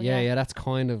 Arrival. Yeah, that's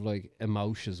kind of like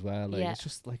emotion as well. Like, Yeah. it's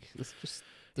just like, it's just.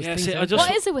 there's Yeah, things see, I out just-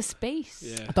 What is it with space?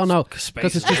 Yeah. I don't know. Space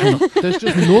Because is it's just there's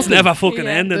just nothing. it's never fucking Yeah.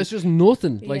 ending. There's just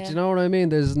nothing. Like, Yeah. do you know what I mean?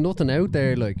 There's nothing out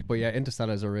there. Like, but yeah,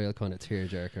 Interstellar is a real kind of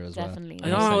tearjerker as Definitely. I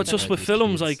Yeah. know, Same it's just like with with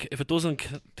films, kids. like, if it doesn't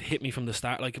hit me from the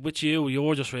start, like, with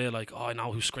you're just really like, oh, I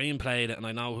know who screenplayed it, and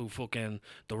I know who fucking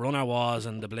the runner was,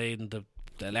 and the blade, and the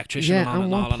electrician Yeah, and all, and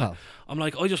and what, all of it. pal? I'm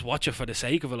like, I just watch it for the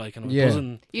sake of it, like, and if Yeah. it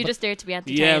doesn't... You're just there to be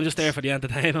entertained. Yeah, I'm just there for the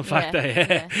entertainment factor,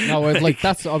 yeah. No, it's like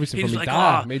that's obviously He from was my like,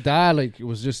 dad. "Oh." My dad, like, it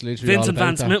was just literally Vincent all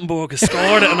Van about that. Smittenborg has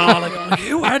scored it and all. Like, I'm like,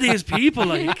 who are these people?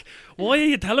 Like, why are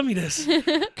you telling me this?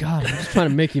 God, I'm just trying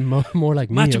to make him more like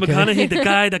Matthew me. Okay? McConaughey, the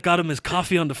guy that got him his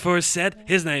coffee on the first set,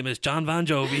 his name is John Van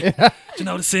Jovi. Do you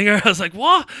know the singer? I was like,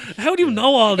 what? How do you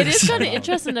know all It this? is kind of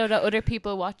interesting though that other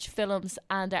people watch films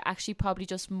and they're actually probably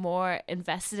just more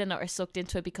invested in it or sucked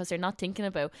into it because they're not thinking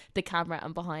about the camera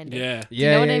and behind it. Yeah. you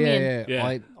know what I mean? Yeah.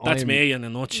 Yeah, that's I'm- me in a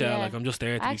nutshell. Yeah. Like, I'm just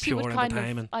there to I be actually pure would kind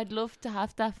entertainment. of, I'd love to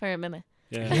have that for a minute.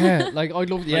 Yeah. Yeah, like I'd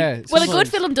love. Yeah. Well, a sometimes- good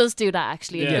film does do that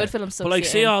actually. A Yeah. good film sucks But like, you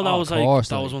see in. all Oh, those of like course,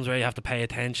 those like- ones where you have to pay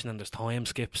attention and there's time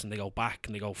skips and they go back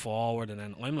and they go forward and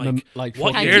then I'm like, like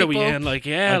what fucking- year are Can't we keep in? up. Like,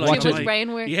 yeah, I'd like, watch Too it. much like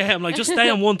brain work. yeah, I'm like, just stay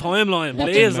on one timeline,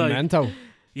 Watching please. Like, Memento.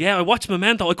 yeah, I watched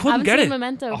Memento. I couldn't Haven't get seen it.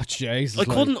 Memento. Oh Jesus! I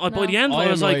couldn't. By No. the end, I I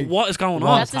was am like, like, what is going what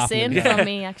on? is That's a sin happening? from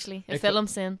me actually. A It- film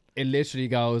sin. It literally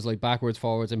goes like backwards,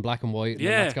 forwards in black and white, and then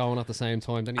Yeah. that's going at the same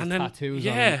time. Then he's And then- tattoos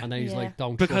yeah. on him, and then he's Yeah. like,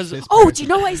 "Don't Because- trust this." Oh, person. do you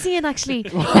know what I seen actually?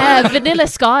 Vanilla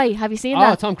Sky. Have you seen Oh,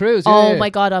 that? Tom Cruise. Yeah, Oh yeah. my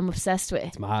god, I'm obsessed with it.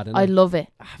 It's mad. Isn't I it? love it.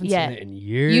 I haven't yeah. seen it in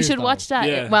years. You should though. watch that.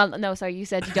 Yeah. Well, no, sorry, you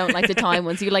said you don't like the time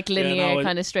ones. You like linear, no,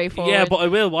 kind of straightforward. Yeah, but I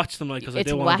will watch them like because I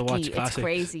it's do want to wacky. watch It's classics.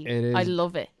 crazy. It is. I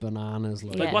love it. Bananas.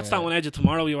 Like, Yeah. Like, what's that one? Edge of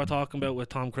Tomorrow you were talking about with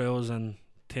Tom Cruise and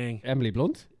thing? Emily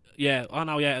Blunt. Yeah. Oh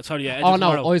no. Yeah. Sorry. Yeah. Edge Oh of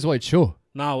no, Tomorrow. Eyes Wide Shut.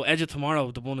 No, Edge of Tomorrow,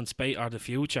 the one in space or the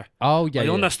future. Oh yeah. I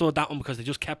yeah. understood that one because they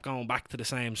just kept going back to the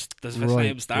same same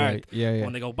Right, start. right. Yeah, yeah.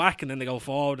 When they go back and then they go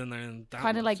forward and then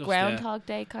Kind of like Groundhog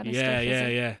Day kind of Yeah, stuff. yeah, is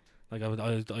it? yeah. Like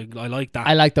I like that.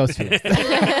 I like those films.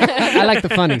 I like the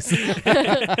funnies.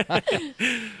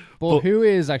 but who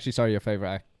is actually your favorite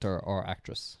actor or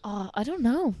actress? Oh, I don't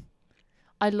know.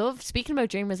 I love, speaking about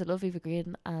dreamers, I love Eva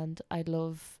Green and I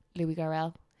love Louis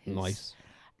Garrel. who's- Nice,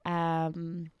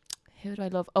 Who do I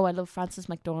love? Oh, I love Frances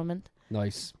McDormand.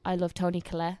 nice. I love Tony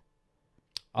Collette.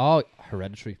 Oh,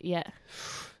 Hereditary. Yeah.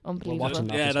 Unbelievable. watching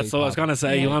that. Yeah, this that's week, what I was Bob. gonna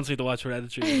say. He Yeah. wants me to watch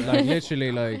Hereditary. Like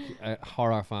literally, like a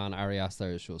horror fan. Ari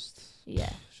Aster is Yeah.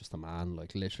 just a man.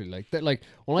 Like literally, like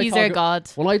when He's I our talk, god.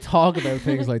 when I talk about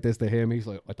things like this to him, he's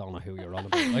like, I don't know who you're on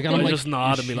about. Like, and I'm I like, just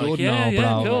nod "You and be like, should yeah, know, yeah,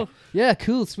 bro." cool. Like, yeah,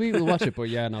 cool, sweet, we'll watch it. But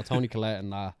yeah, no, Tony Collette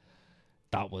and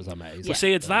that was amazing. But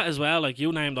see, it's that as well. Like,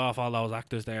 you named off all those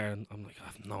actors there, and I'm like, I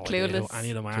have no idea who Clueless.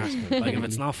 any of them are. Just Like, if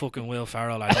it's not fucking Will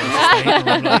Ferrell, like, I'm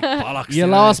like, bollocks. You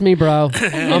know? lost me, bro.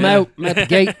 I'm out. I'm at the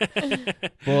gate.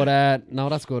 But no,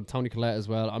 that's good. Tony Collette as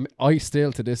well. I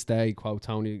still to this day quote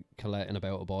Tony Collette in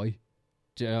About a Boy.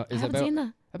 Do you know, I is it haven't about seen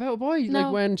that. About a Boy? No.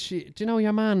 Like when she, do you know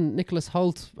your man Nicholas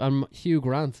Hoult and Hugh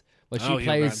Grant? Like she Oh, Hugh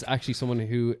plays Grant. actually someone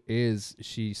who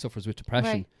she suffers with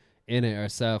depression. Right. In it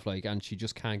herself, like, and she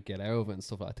just can't get out of it and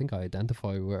stuff. I think I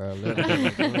identify with her a little bit,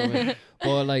 like, you know what I mean?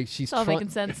 But like she's It's all making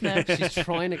sense now. she's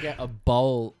trying to get a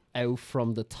bowl out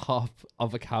from the top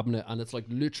of a cabinet, and it's like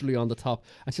literally on the top,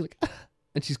 and she's like,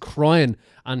 and she's crying,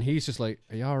 and he's just like,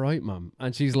 "Are you all right, mum?"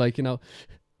 And she's like, you know,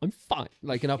 I'm fine,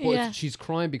 like, you know, but Yeah. she's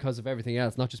crying because of everything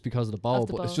else, not just because of the bowl. Of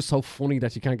the But it's bowl. just so funny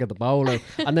that she can't get the bowl out.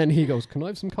 And then he goes, "Can I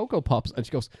have some Cocoa Pops?" And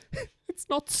she goes, "It's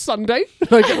not Sunday."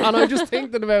 Like, and I'm just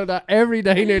thinking about that every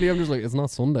day. Nearly, I'm just like, "It's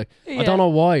not Sunday." I Yeah. don't know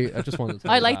why. I just wanted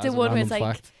to. I like the one where it's random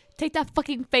like, fact. take that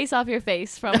fucking face off your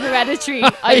face from Hereditary.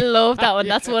 I love that one.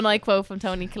 That's one I quote from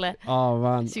Tony Collette. "Oh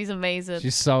man, She's amazing.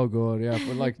 she's so good." Yeah,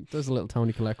 but like, there's a little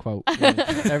Tony Collette quote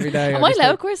every day. Am I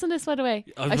loud cursing this, by the way?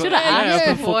 I should have I've asked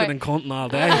been before. fucking and cunting all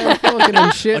day. Fucking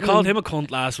and shit. I called him a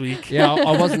cunt last week. Yeah,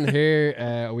 I wasn't here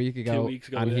a week ago, weeks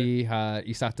ago, and yeah.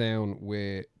 he sat down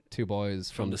with two boys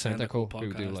from the Centre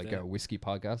who do like a whiskey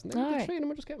podcast, and then the three of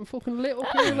them are just getting fucking lit up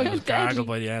here. Like, was gargled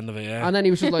by the end of it, And then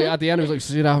he was just like, at the end, he was like,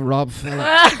 see that, Rob?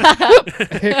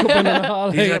 Hiccup in the hall.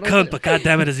 He's a cunt, but god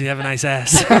damn it, does he have a nice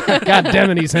ass? God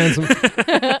damn it, he's handsome.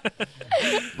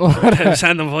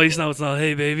 Send him voice notes now,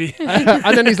 hey baby.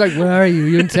 And then he's like, where are you?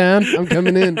 You in town? I'm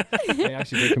coming in. He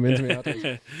actually did come into me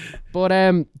after.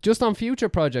 But just on future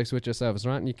projects with yourselves,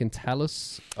 right? And you can tell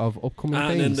us of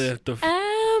upcoming things.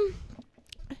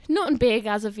 Nothing big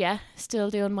as of yet. Still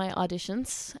doing my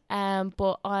auditions.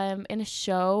 But I'm in a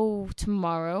show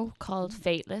tomorrow called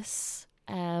Fateless.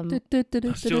 I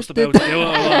was just about to do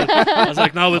it. I was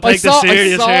like, no, we'll take this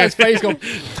serious I saw here. his face go.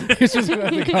 He's just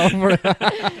about to go for it.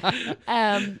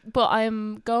 But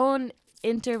I'm going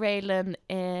interrailing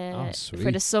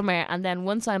for the summer, and then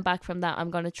once I'm back from that, I'm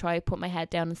going to try put my head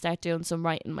down and start doing some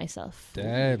writing myself.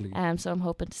 Deadly. So I'm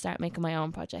hoping to start making my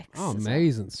own projects. Oh,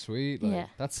 amazing, sweet. Like, yeah,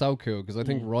 that's so cool, because I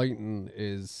think writing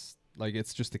is like,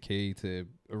 it's just the key to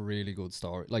a really good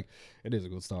story. Like, it is a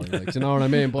good story, like, do you know what I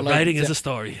mean? But like, writing is a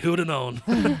story. Who'd have known?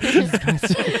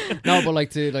 No, but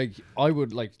like,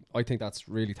 I think that's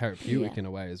really therapeutic in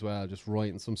a way as well. Just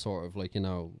writing some sort of like,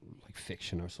 like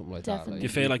fiction or something like that. Like, do you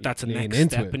feel like that's a next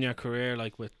step in your career,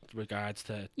 like with regards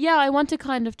to? Yeah, I want to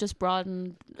kind of just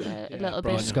broaden a little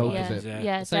bit. Scope yeah, of it.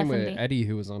 Yeah, same definitely. with Eddie,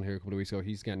 who was on here a couple of weeks ago.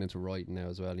 He's getting into writing now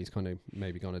as well. He's kind of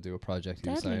maybe going to do a project. He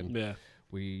was saying. Yeah.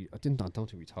 I don't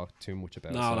think we talked too much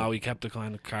about it. No, we kept the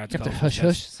kind of cards. Kept the hush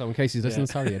hush. So in case he's listening,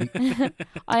 sorry, Eddie.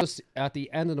 Just at the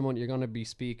end of the month, you're going to be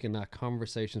speaking at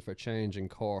Conversations for Change in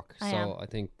Cork. I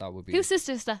think that would be. Whose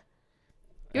sister is that?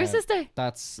 Your sister?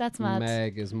 That's mad.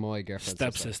 Meg is my girlfriend's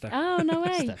stepsister. Oh, no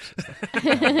way.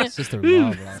 Stepsister. Sister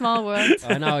Rob. Small world.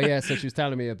 I know, yeah. So she was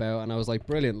telling me about, and I was like,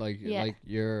 brilliant. Like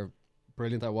you're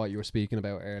brilliant at what you were speaking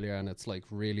about earlier, and it's like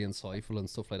really insightful and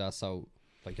stuff like that. So.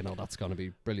 Like, that's going to be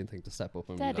a brilliant thing to step up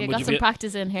and I got some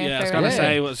practice in here. Yeah,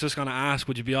 I was just going to ask,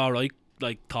 would you be all right,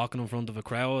 like talking in front of a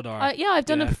crowd? Or yeah, I've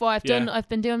done it before. I've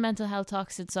been doing mental health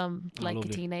talks since I'm like a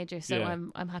teenager, so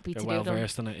I'm happy to do them. You're well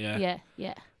versed in it,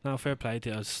 yeah. No, fair play to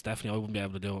you. I wouldn't be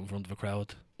able to do it in front of a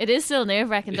crowd. It is still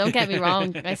nerve-wracking, don't get me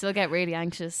wrong. I still get really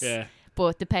anxious. Yeah.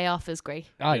 But the payoff is great.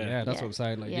 Oh yeah, that's what I'm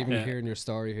saying. Like even hearing your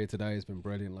story here today has been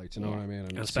brilliant. Like, do you know what I mean?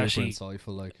 And especially super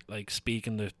insightful. Like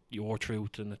speaking your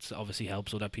truth, and it's obviously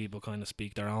helps other people kind of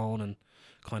speak their own and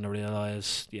kind of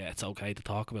realize, it's okay to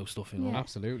talk about stuff. You know,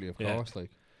 absolutely, of course.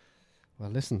 Like, well,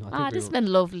 listen. I think this has been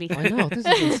lovely. I know this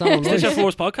has been so nice. Is this your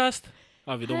first podcast?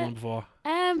 Or have you done one before?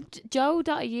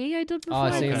 Joe.ie I did before.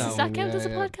 I've seen Does that count as a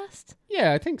podcast?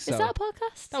 Yeah, I think so. Is that a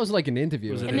podcast? That was like an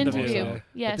interview. An interview.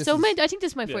 Yeah. So I think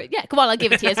this is my first. Yeah, come on, I'll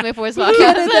give it to you. It's my first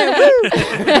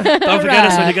podcast. Don't forget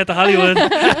us when you get to Hollywood.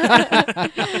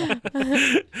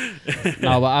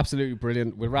 No, but absolutely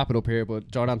brilliant. We'll wrap it up here. But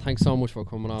Jordanne, thanks so much for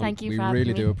coming on. Thank you. We for having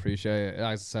really me. do appreciate it. As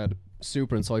I said,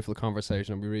 super insightful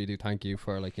conversation, and we really do thank you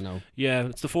for Yeah,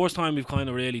 it's the first time we've kind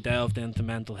of really delved into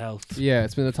mental health. Yeah,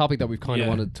 it's been a topic that we've kind of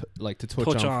wanted to touch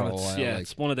on for a while. Yeah,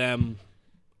 it's one of them.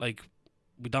 Like,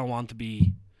 we don't want to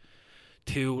be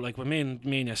too like when me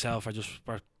and yourself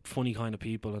we're funny kind of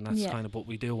people, and that's kind of, but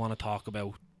we do want to talk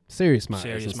about serious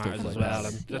matters as like well.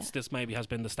 That. And this maybe has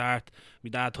been the start. My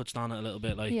dad touched on it a little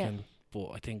bit, but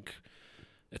I think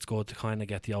it's good to kind of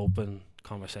get the open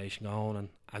conversation going. And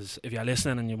as if you're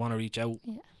listening and you want to reach out,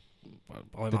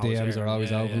 the DMs are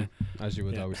always open, as you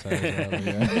would always say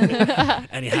as well.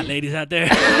 Any hot ladies out there?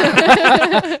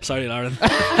 Sorry, Lauren.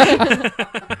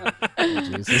 Oh,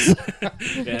 Jesus.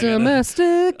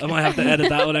 Domestic. I might have to edit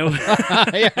that one out.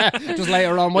 Just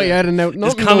later on, what you editing out?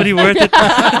 Is comedy worth it?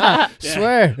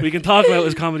 Swear. We can talk about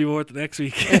is comedy worth it next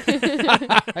week.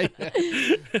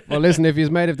 Well, listen, if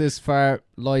you've made it this far,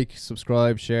 like,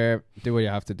 subscribe, share, do what you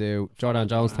have to do. Jordanne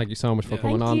Jones, thank you so much for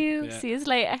coming on. Thank you. See you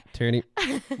later. Tierney,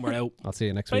 we're out. I'll see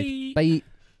you next Bye. week. Bye.